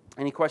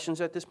 Any questions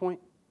at this point?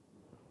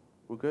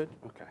 We're good?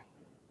 Okay.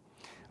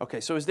 Okay,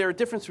 so is there a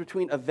difference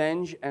between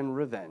avenge and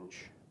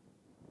revenge?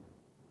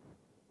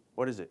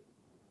 What is it?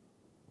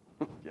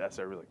 Yes,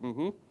 I really.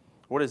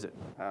 What is it?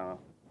 I don't know.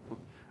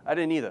 I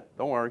didn't either.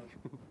 Don't worry.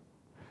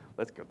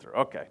 Let's go through.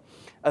 Okay.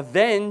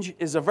 Avenge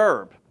is a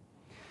verb.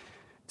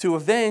 To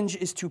avenge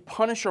is to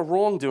punish a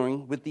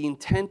wrongdoing with the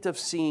intent of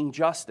seeing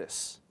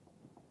justice.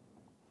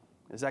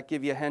 Does that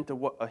give you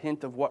a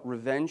hint of what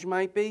revenge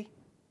might be?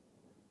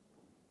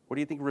 What do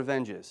you think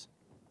revenge is?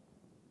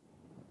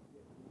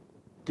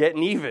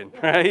 Getting even,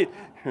 right?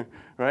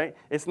 Right?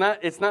 It's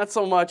not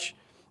so much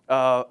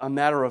a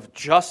matter of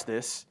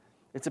justice.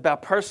 It's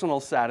about personal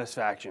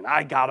satisfaction.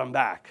 I got him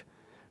back,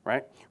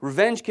 right?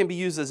 Revenge can be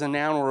used as a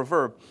noun or a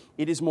verb.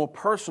 It is more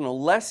personal,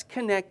 less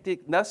connected,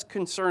 less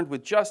concerned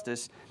with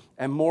justice,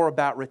 and more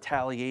about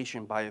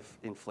retaliation by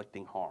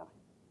inflicting harm.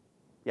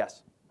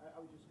 Yes? I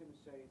was just going to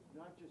say, it's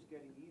not just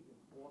getting even.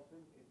 Often,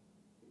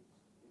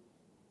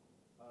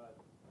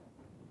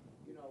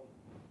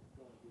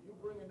 you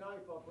bring a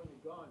knife up on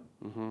your gun,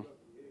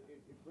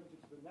 it brings it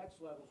to the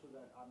next level so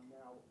that I'm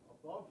now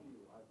above you.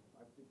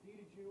 I've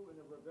defeated you in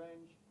a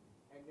revenge,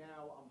 and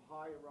now I'm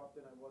higher up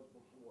than I was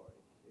before.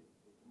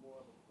 It's more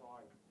of a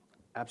pride.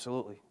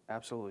 Absolutely,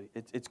 absolutely.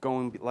 It's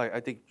going, like I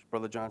think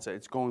Brother John said,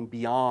 it's going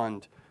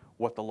beyond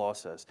what the law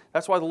says.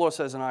 That's why the law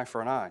says an eye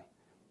for an eye.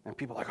 And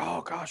people are like,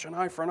 oh gosh, an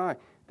eye for an eye.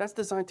 That's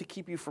designed to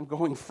keep you from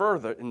going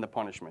further in the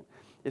punishment.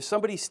 If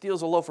somebody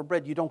steals a loaf of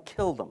bread, you don't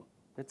kill them.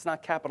 It's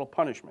not capital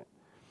punishment.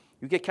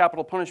 You get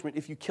capital punishment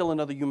if you kill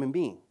another human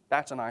being.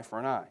 That's an eye for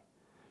an eye.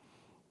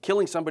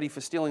 Killing somebody for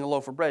stealing a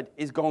loaf of bread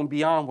is going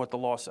beyond what the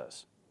law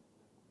says.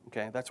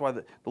 Okay, that's why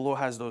the law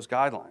has those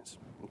guidelines.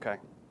 Okay.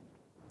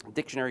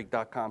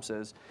 Dictionary.com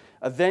says,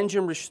 avenge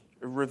and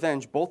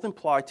revenge both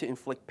imply to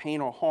inflict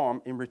pain or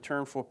harm in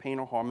return for pain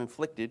or harm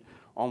inflicted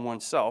on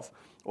oneself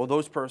or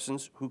those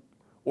persons who,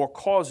 or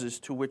causes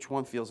to which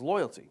one feels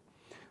loyalty.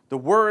 The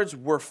words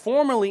were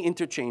formerly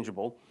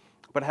interchangeable,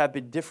 but have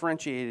been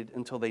differentiated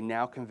until they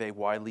now convey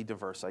widely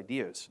diverse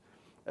ideas.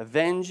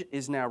 Avenge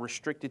is now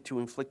restricted to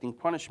inflicting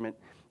punishment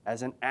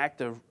as an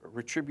act of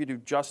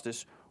retributive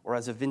justice or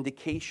as a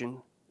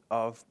vindication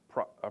of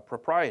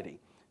propriety,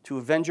 to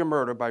avenge a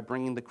murder by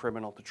bringing the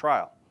criminal to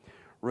trial.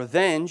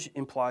 Revenge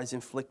implies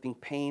inflicting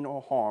pain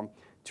or harm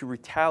to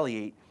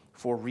retaliate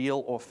for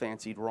real or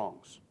fancied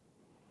wrongs.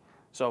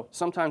 So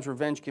sometimes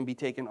revenge can be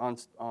taken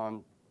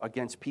on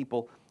against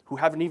people who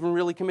haven't even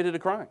really committed a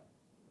crime.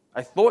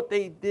 I thought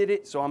they did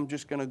it, so I'm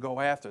just going to go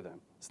after them.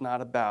 It's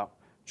not about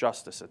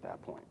justice at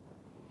that point.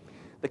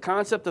 The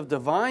concept of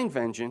divine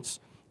vengeance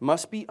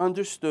must be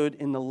understood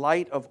in the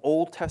light of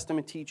Old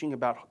Testament teaching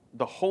about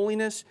the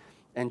holiness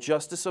and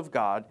justice of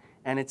God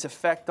and its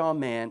effect on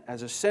man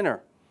as a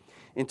sinner.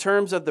 In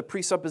terms of the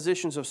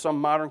presuppositions of some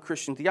modern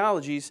Christian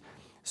theologies,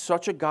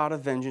 such a God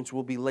of vengeance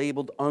will be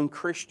labeled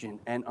unchristian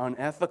and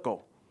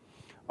unethical.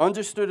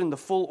 Understood in the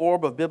full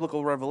orb of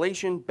biblical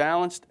revelation,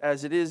 balanced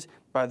as it is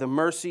by the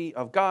mercy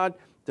of God,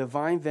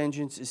 divine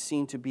vengeance is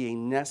seen to be a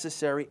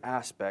necessary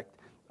aspect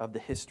of the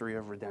history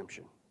of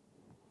redemption.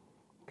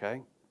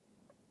 Okay?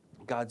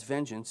 God's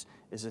vengeance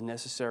is a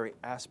necessary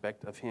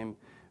aspect of him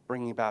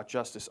bringing about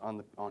justice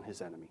on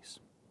his enemies.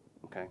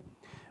 Okay?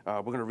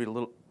 We're going to read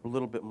a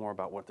little bit more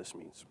about what this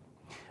means.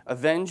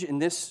 Avenge in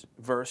this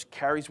verse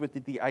carries with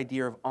it the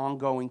idea of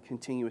ongoing,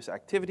 continuous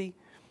activity.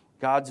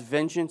 God's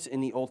vengeance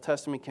in the Old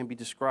Testament can be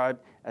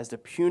described as the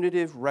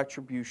punitive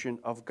retribution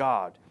of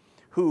God,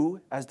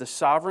 who, as the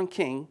sovereign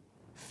king,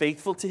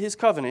 faithful to his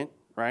covenant,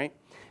 right,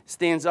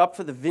 stands up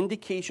for the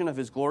vindication of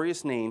his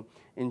glorious name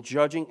in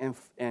judging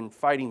and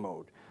fighting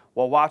mode,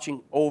 while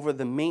watching over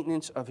the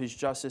maintenance of his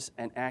justice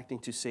and acting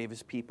to save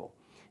his people.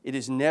 It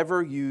is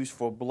never used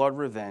for blood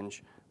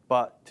revenge,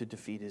 but to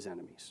defeat his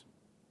enemies.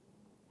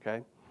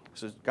 Okay?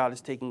 So God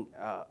is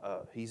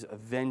he's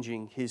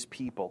avenging his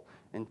people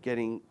and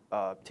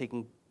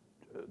taking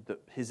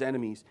his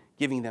enemies,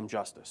 giving them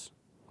justice.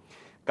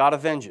 God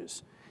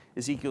avenges.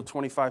 Ezekiel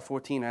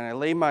 25:14, and I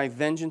lay my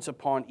vengeance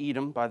upon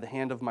Edom by the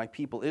hand of my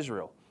people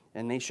Israel,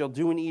 and they shall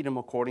do in Edom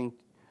according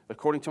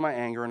to my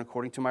anger and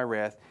according to my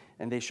wrath,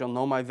 and they shall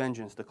know my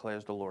vengeance,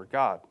 declares the Lord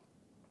God.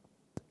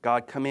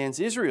 God commands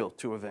Israel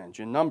to avenge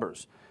in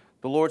Numbers.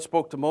 The Lord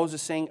spoke to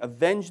Moses, saying,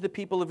 avenge the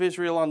people of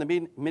Israel on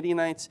the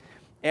Midianites.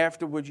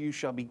 Afterward you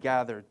shall be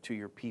gathered to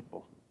your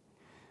people.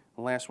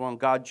 The last one,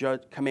 God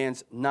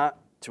commands not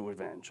to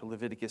avenge.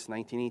 Leviticus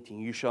 19:18.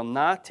 You shall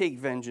not take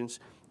vengeance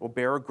or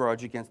bear a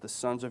grudge against the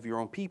sons of your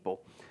own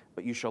people,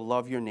 but you shall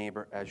love your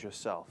neighbor as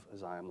yourself,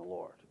 as I am the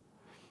Lord.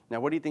 Now,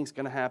 what do you think is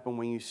going to happen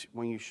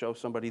when you show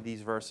somebody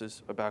these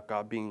verses about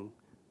God being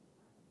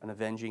an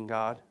avenging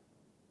God?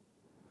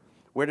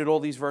 Where did all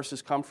these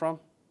verses come from?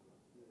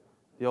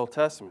 The Old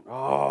Testament.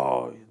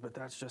 Oh, but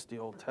that's just the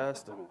Old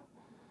Testament.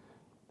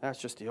 That's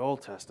just the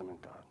Old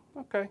Testament God.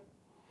 Okay.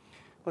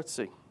 Let's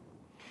see.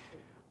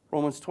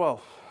 Romans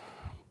 12.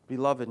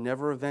 Beloved,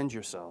 never avenge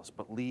yourselves,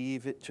 but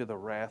leave it to the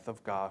wrath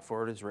of God,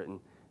 for it is written,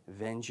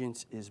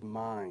 vengeance is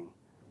mine,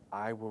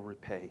 I will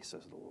repay,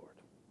 says the Lord.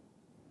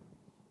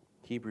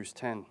 Hebrews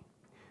 10.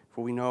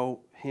 For we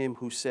know him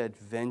who said,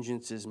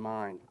 vengeance is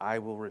mine, I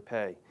will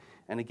repay.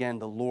 And again,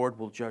 the Lord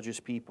will judge his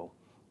people.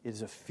 It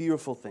is a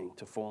fearful thing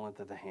to fall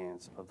into the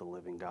hands of the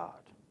living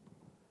God.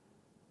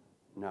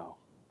 No,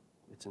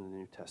 it's in the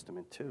New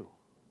Testament too.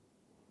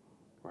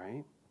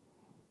 Right?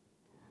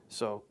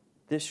 So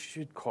this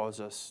should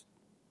cause us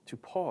to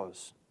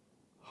pause,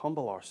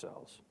 humble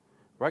ourselves,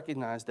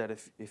 recognize that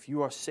if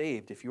you are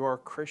saved, if you are a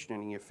Christian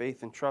and your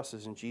faith and trust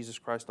is in Jesus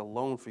Christ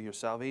alone for your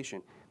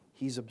salvation,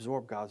 he's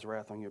absorbed God's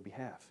wrath on your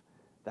behalf.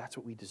 That's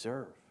what we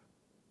deserve.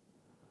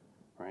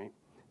 Right?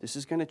 This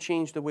is going to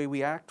change the way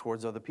we act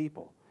towards other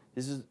people.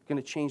 This is going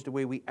to change the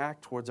way we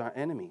act towards our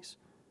enemies.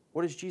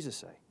 What does Jesus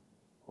say?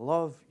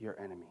 Love your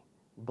enemy.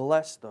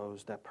 Bless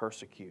those that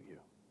persecute you.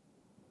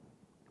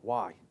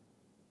 Why?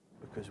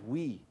 Because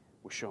we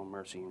will show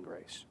mercy and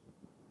grace.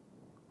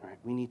 Right?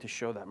 We need to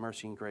show that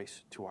mercy and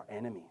grace to our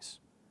enemies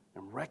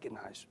and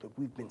recognize that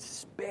we've been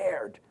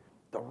spared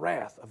the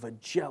wrath of a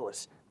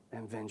jealous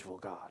and vengeful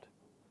God.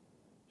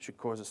 It should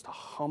cause us to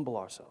humble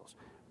ourselves,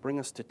 bring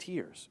us to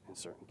tears in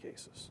certain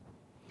cases.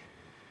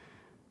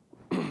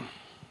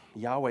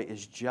 Yahweh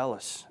is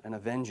jealous and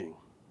avenging.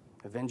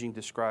 Avenging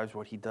describes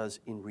what he does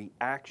in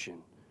reaction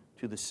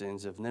to the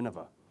sins of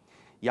Nineveh.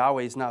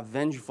 Yahweh is not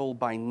vengeful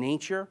by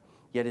nature,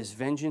 yet his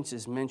vengeance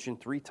is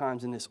mentioned 3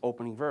 times in this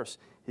opening verse.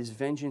 His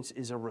vengeance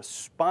is a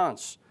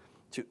response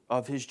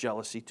of his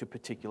jealousy to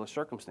particular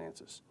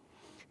circumstances.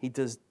 He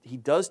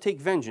does take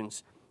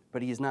vengeance,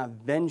 but he is not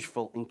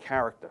vengeful in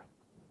character.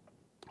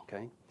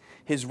 Okay?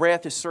 His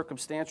wrath is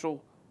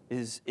circumstantial,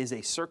 is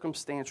a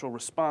circumstantial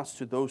response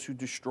to those who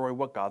destroy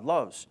what God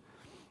loves.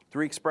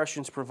 3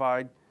 expressions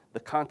provide the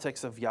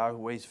context of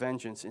Yahweh's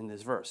vengeance in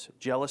this verse.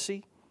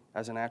 Jealousy,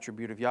 as an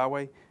attribute of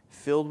Yahweh,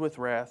 filled with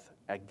wrath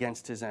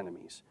against his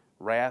enemies.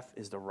 Wrath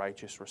is the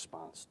righteous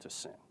response to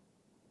sin.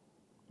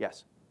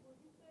 Yes?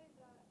 Would you say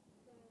that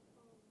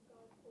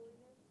God's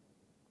holiness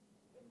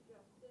and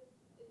justice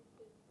is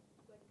his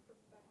like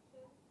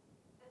perfection,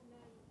 and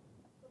then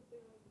something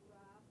like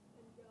wrath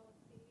and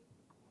jealousy,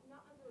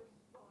 not as a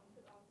response,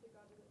 because obviously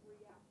God doesn't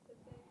react to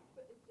things,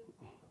 but it's just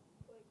like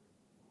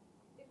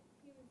if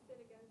humans sin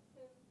against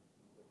him,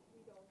 which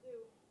we don't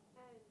do,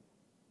 and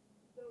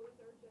those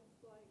are just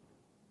like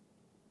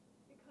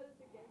because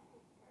it's against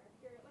his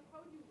character. Like,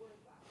 how would you word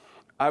that?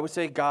 I would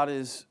say God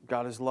is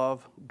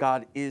love.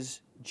 God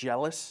is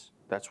jealous.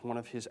 That's one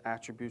of his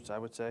attributes, I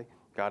would say.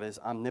 God is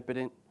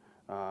omnipotent.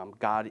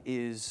 God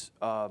is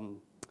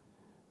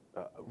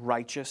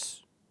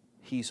righteous.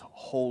 He's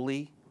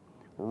holy.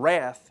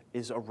 Wrath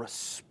is a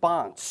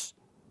response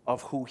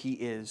of who he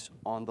is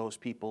on those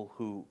people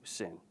who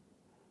sin.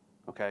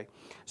 Okay?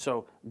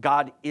 So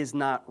God is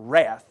not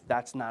wrath.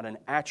 That's not an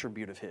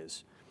attribute of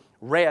his.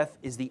 Wrath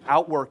is the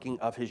outworking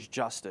of his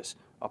justice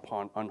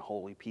upon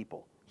unholy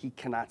people. He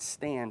cannot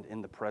stand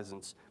in the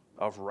presence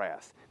of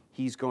wrath.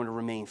 He's going to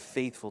remain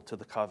faithful to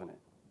the covenant.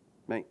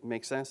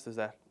 Make sense? Does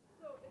that?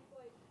 So it's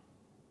like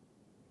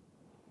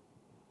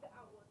the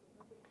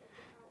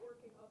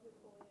outworking of his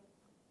holiness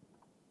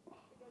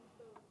against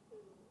those who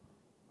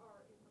are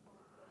in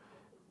conflict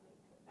with his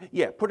nature.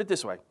 Yeah, put it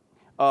this way.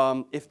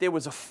 If there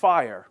was a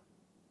fire,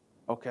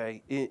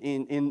 okay,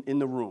 in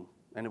the room,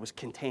 and it was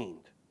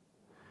contained,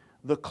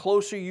 the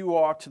closer you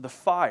are to the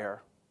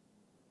fire,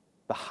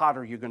 the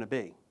hotter you're going to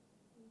be.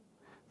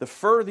 The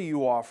further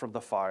you are from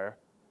the fire,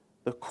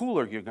 the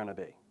cooler you're going to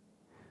be.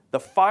 The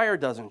fire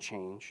doesn't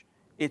change.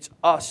 It's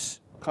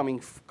us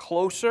coming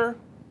closer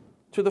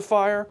to the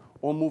fire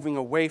or moving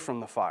away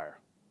from the fire.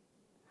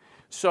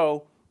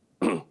 So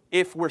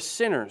if we're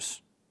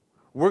sinners,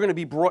 we're going to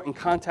be brought in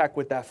contact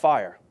with that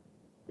fire.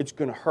 It's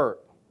going to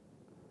hurt.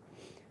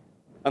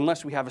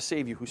 Unless we have a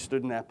Savior who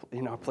stood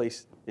in our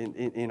place,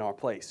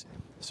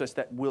 such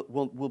that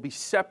we'll be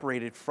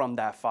separated from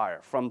that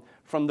fire, from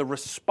the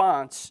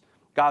response,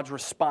 God's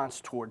response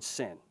towards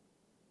sin.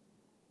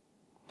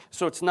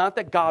 So it's not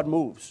that God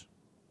moves.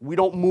 We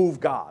don't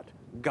move God.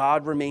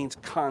 God remains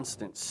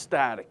constant,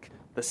 static,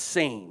 the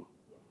same.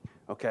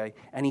 Okay?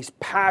 And he's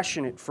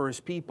passionate for his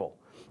people.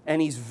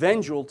 And he's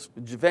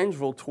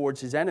vengeful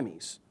towards his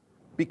enemies,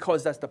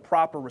 because that's the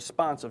proper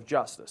response of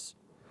justice.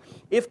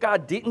 If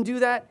God didn't do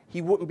that,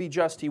 he wouldn't be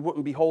just, he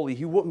wouldn't be holy,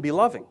 he wouldn't be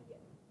loving.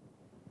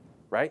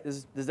 Right?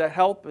 Does that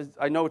help?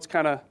 I know it's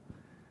kind of...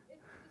 It's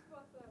just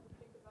what I would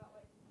think about,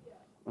 like,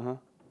 yeah.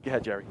 Go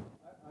ahead, Jerry. I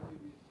would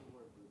use the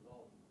word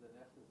result, the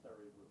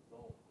necessary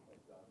result of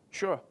God.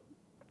 Sure.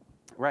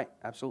 Right,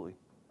 absolutely.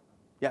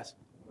 Yes?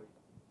 Like,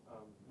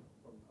 I'm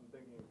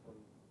thinking from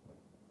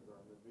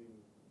the being,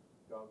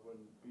 God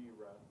wouldn't be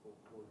wrathful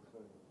towards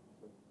sin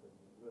since it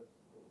exists,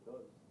 it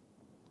does.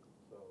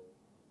 So,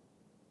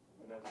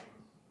 in essence,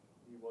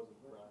 he wasn't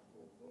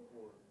wrathful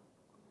before.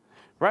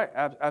 Right,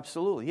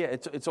 absolutely. Yeah,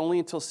 it's only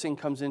until sin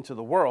comes into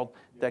the world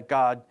that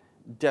God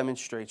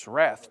demonstrates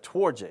wrath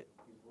towards it.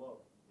 He's love,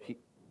 He,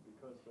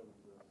 because sin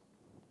exists.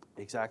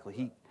 exactly.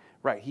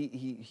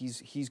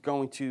 He's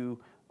going to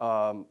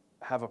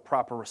have a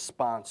proper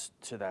response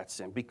to that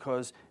sin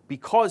because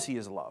he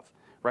is love.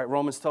 Right?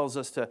 Romans tells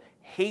us to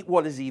hate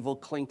what is evil,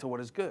 cling to what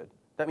is good.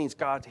 That means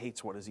God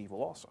hates what is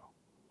evil also.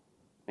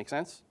 Make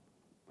sense?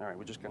 All right,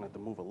 we're just going to have to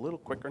move a little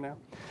quicker now.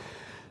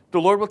 The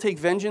Lord will take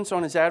vengeance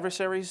on his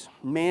adversaries.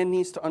 Man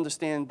needs to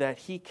understand that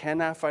he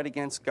cannot fight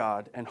against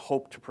God and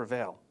hope to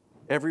prevail.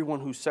 Everyone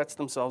who sets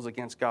themselves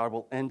against God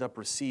will end up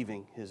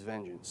receiving his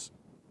vengeance.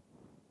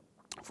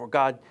 For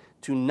God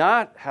to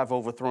not have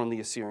overthrown the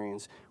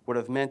Assyrians would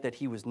have meant that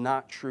he was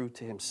not true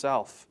to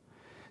himself.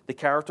 The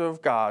character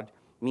of God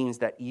means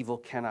that evil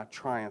cannot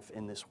triumph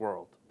in this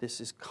world.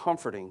 This is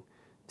comforting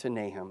to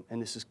Nahum,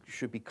 and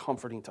should be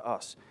comforting to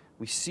us.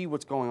 We see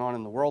what's going on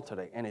in the world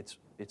today, and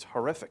it's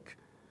horrific.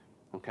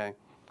 Okay?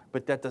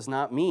 But that does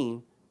not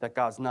mean that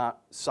God's not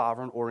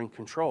sovereign or in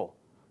control.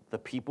 The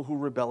people who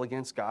rebel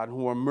against God,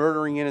 who are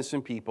murdering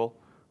innocent people,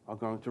 are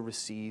going to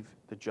receive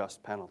the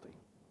just penalty.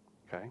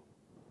 Okay?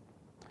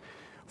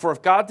 For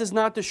if God does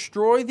not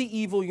destroy the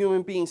evil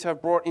human beings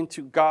have brought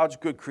into God's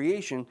good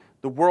creation,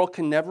 the world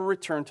can never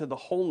return to the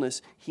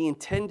wholeness he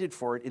intended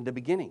for it in the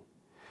beginning.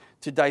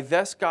 To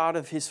divest God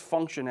of his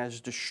function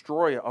as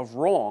destroyer of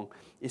wrong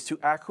is to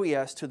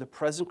acquiesce to the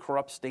present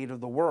corrupt state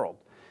of the world,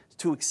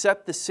 to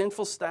accept the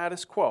sinful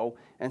status quo,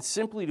 and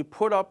simply to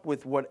put up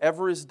with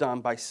whatever is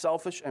done by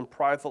selfish and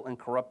prideful and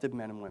corrupted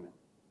men and women.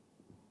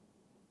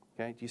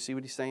 Okay, do you see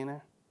what he's saying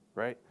there?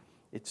 Right?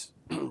 It's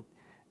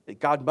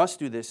God must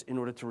do this in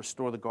order to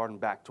restore the garden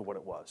back to what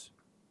it was.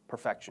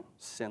 Perfection,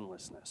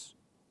 sinlessness.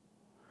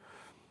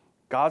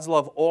 God's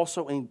love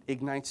also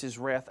ignites his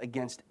wrath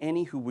against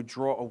any who would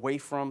draw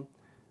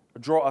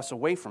us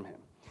away from him.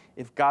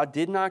 If God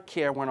did not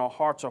care when our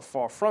hearts are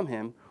far from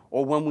him,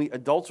 or when we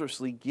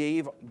adulterously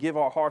give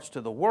our hearts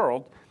to the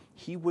world,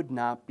 he would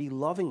not be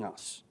loving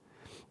us.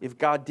 If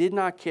God did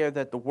not care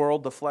that the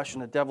world, the flesh,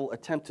 and the devil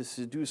attempt to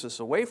seduce us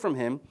away from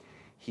him,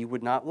 he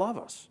would not love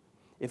us.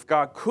 If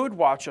God could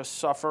watch us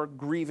suffer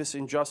grievous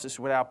injustice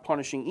without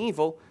punishing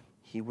evil,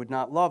 he would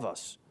not love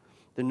us.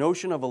 The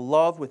notion of a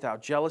love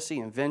without jealousy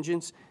and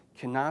vengeance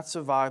cannot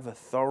survive a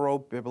thorough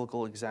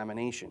biblical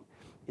examination.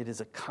 It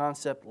is a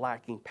concept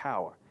lacking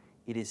power.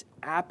 It is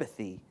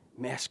apathy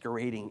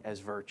masquerading as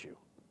virtue.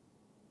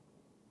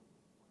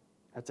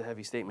 That's a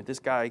heavy statement. This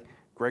guy,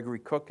 Gregory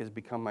Cook, has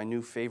become my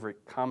new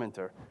favorite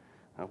commenter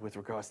with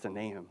regards to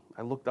Nahum.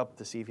 I looked up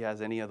to see if he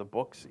has any other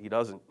books. He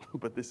doesn't,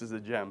 but this is a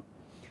gem,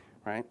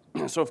 right?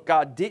 So if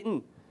God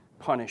didn't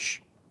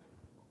punish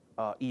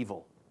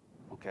evil,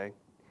 okay,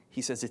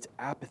 he says it's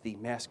apathy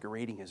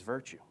masquerading as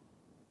virtue,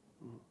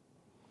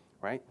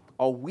 right?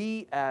 Are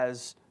we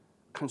as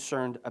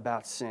concerned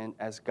about sin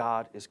as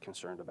God is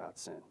concerned about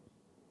sin?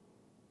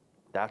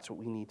 That's what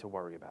we need to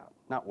worry about.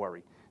 Not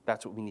worry.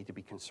 That's what we need to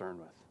be concerned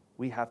with.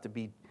 We have to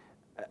be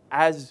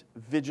as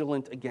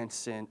vigilant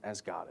against sin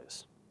as God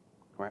is.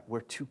 Right?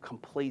 We're too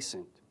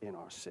complacent in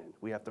our sin.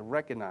 We have to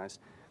recognize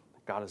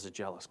that God is a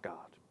jealous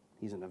God.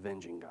 He's an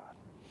avenging God.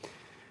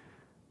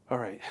 All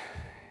right.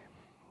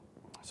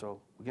 So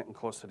we're getting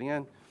close to the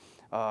end.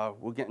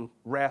 We're getting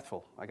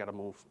wrathful. I got to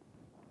move.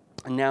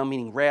 And now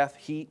meaning wrath,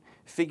 heat.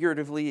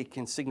 Figuratively, it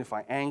can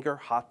signify anger,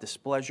 hot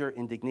displeasure,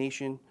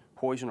 indignation,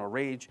 poison, or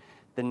rage.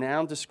 The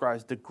noun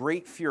describes the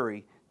great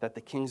fury that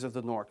the kings of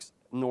the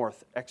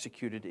north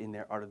executed in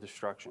their utter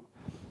destruction.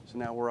 So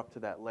now we're up to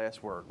that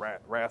last word,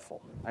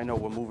 wrathful. I know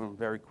we're moving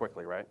very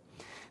quickly, right?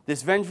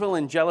 This vengeful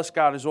and jealous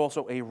God is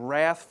also a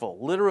wrathful,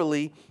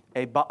 literally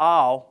a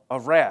Baal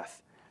of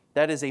wrath.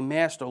 That is a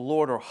master,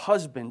 lord, or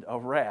husband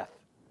of wrath.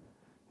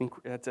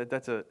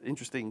 That's an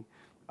interesting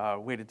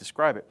way to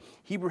describe it.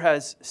 Hebrew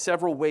has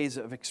several ways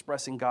of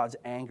expressing God's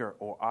anger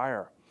or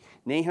ire.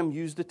 Nahum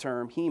used the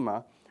term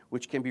hema,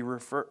 which can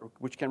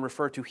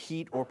refer to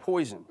heat or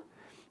poison.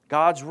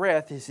 God's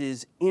wrath is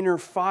his inner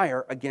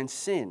fire against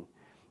sin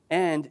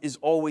and is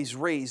always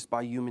raised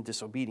by human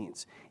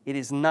disobedience. It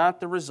is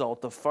not the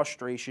result of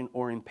frustration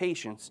or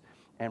impatience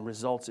and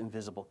results in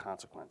visible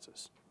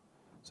consequences.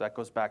 So that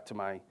goes back to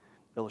my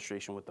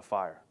illustration with the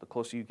fire. The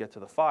closer you get to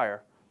the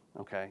fire,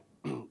 okay,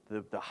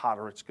 the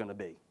hotter it's going to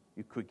be.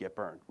 You could get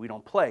burned. We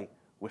don't play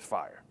with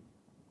fire.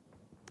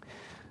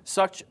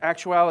 Such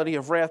actuality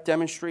of wrath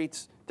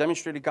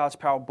demonstrated God's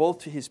power both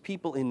to his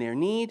people in their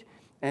need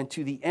and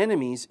to the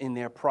enemies in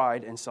their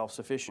pride and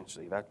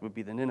self-sufficiency. That would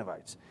be the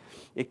Ninevites.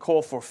 It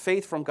called for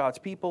faith from God's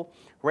people.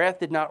 Wrath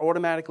did not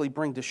automatically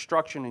bring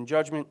destruction and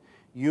judgment.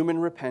 Human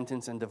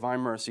repentance and divine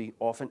mercy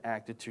often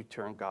acted to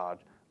turn God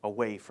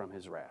away from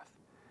his wrath.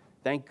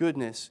 Thank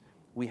goodness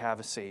we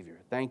have a Savior.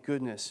 Thank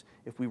goodness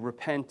if we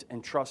repent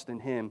and trust in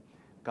him,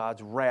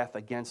 God's wrath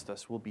against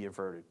us will be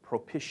averted,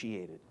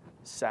 propitiated,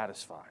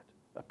 satisfied,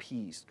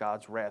 appeased.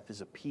 God's wrath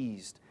is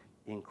appeased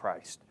in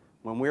Christ.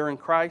 When we're in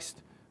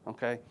Christ,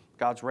 okay,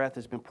 God's wrath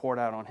has been poured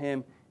out on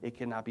him. It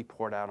cannot be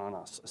poured out on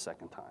us a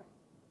second time.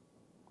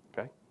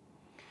 Okay?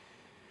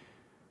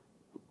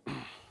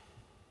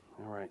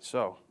 All right,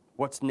 so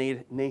what's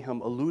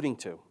Nahum alluding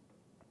to?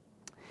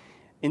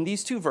 In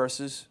these two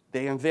verses,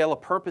 they unveil a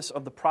purpose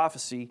of the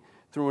prophecy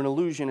through an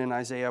allusion in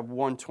Isaiah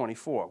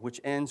 1:24, which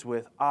ends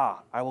with,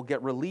 I will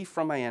get relief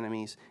from my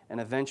enemies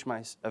and avenge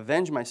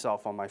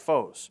myself on my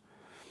foes.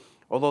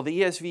 Although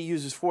the ESV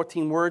uses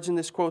 14 words in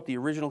this quote, the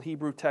original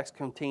Hebrew text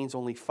contains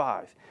only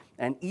 5.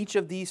 And each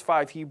of these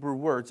 5 Hebrew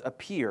words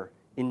appear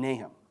in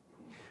Nahum.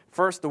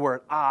 First, the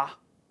word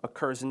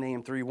occurs in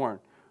Nahum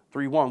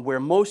 3:1, where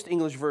most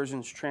English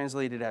versions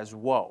translate it as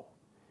woe.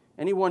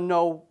 Anyone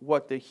know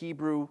what the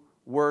Hebrew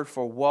word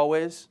for woe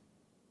is?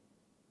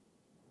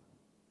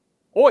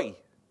 Oy.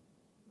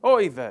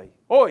 Oy vey.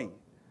 Oy.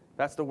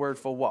 That's the word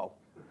for woe.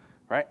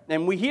 Right?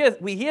 And we hear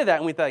that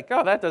and we think,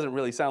 oh, that doesn't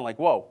really sound like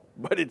woe.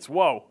 But it's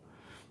woe.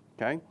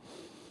 Okay?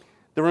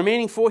 The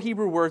remaining 4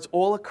 Hebrew words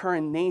all occur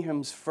in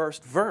Nahum's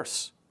first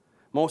verse.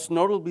 Most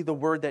notably, the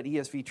word that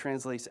ESV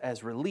translates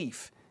as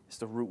relief is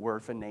the root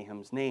word for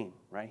Nahum's name,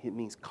 right? It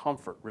means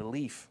comfort,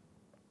 relief.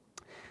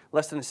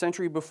 Less than a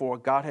century before,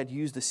 God had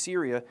used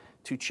Assyria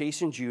to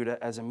chasten Judah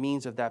as a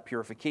means of that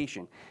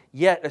purification.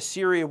 Yet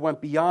Assyria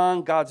went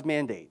beyond God's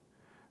mandate.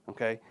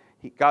 Okay?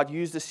 God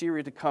used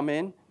Assyria to come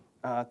in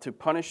to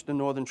punish the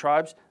northern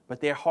tribes, but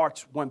their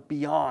hearts went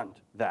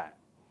beyond that.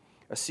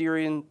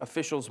 Assyrian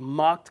officials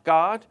mocked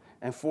God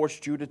and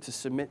forced Judah to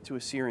submit to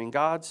Assyrian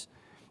gods.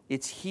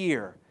 It's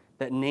here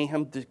that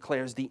Nahum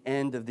declares the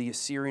end of the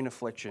Assyrian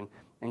affliction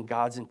and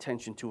God's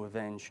intention to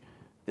avenge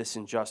this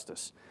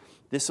injustice.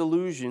 This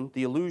allusion,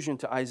 the allusion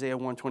to Isaiah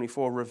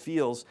 1:24,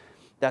 reveals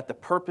that the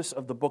purpose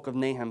of the book of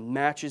Nahum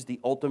matches the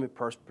ultimate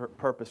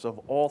purpose of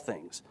all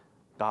things,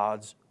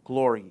 God's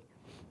glory.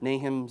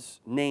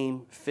 Nahum's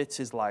name fits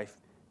his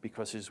life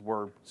because his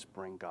words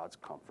bring God's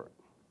comfort.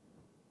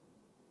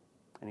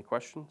 Any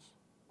questions?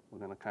 We're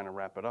going to kind of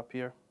wrap it up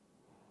here.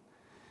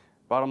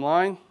 Bottom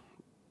line,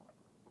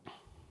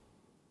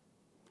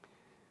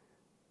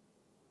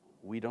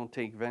 we don't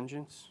take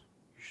vengeance.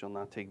 You shall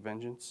not take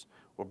vengeance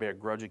or bear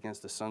grudge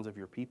against the sons of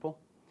your people,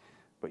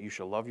 but you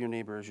shall love your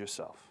neighbor as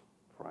yourself,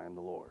 for I am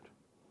the Lord.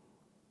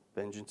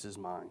 Vengeance is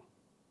mine,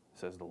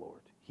 says the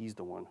Lord. He's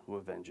the one who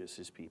avenges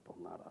his people,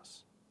 not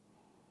us.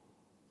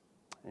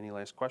 Any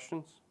last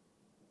questions?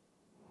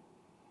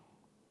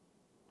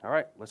 All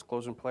right, let's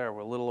close in prayer.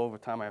 We're a little over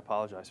time. I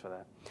apologize for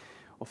that.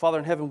 Well, Father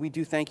in heaven, we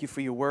do thank you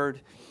for your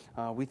word.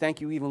 We thank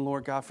you even,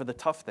 Lord God, for the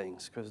tough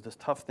things, because the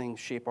tough things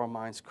shape our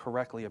minds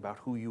correctly about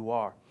who you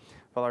are.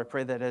 Father, I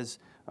pray that as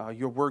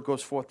your word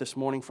goes forth this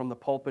morning from the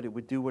pulpit, it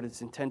would do what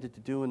it's intended to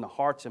do in the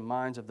hearts and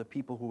minds of the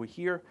people who are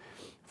here.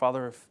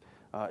 Father,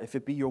 if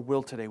it be your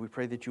will today, we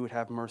pray that you would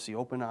have mercy.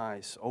 Open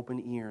eyes, open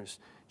ears,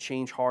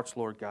 change hearts,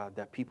 Lord God,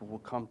 that people will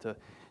come to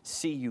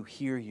see you,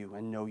 hear you,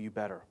 and know you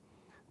better,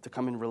 to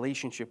come in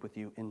relationship with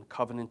you in a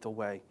covenantal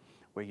way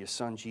where your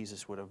son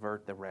Jesus would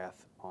avert the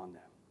wrath on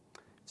them.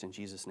 It's in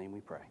Jesus' name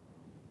we pray.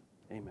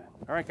 Amen.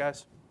 All right,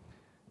 guys.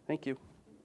 Thank you.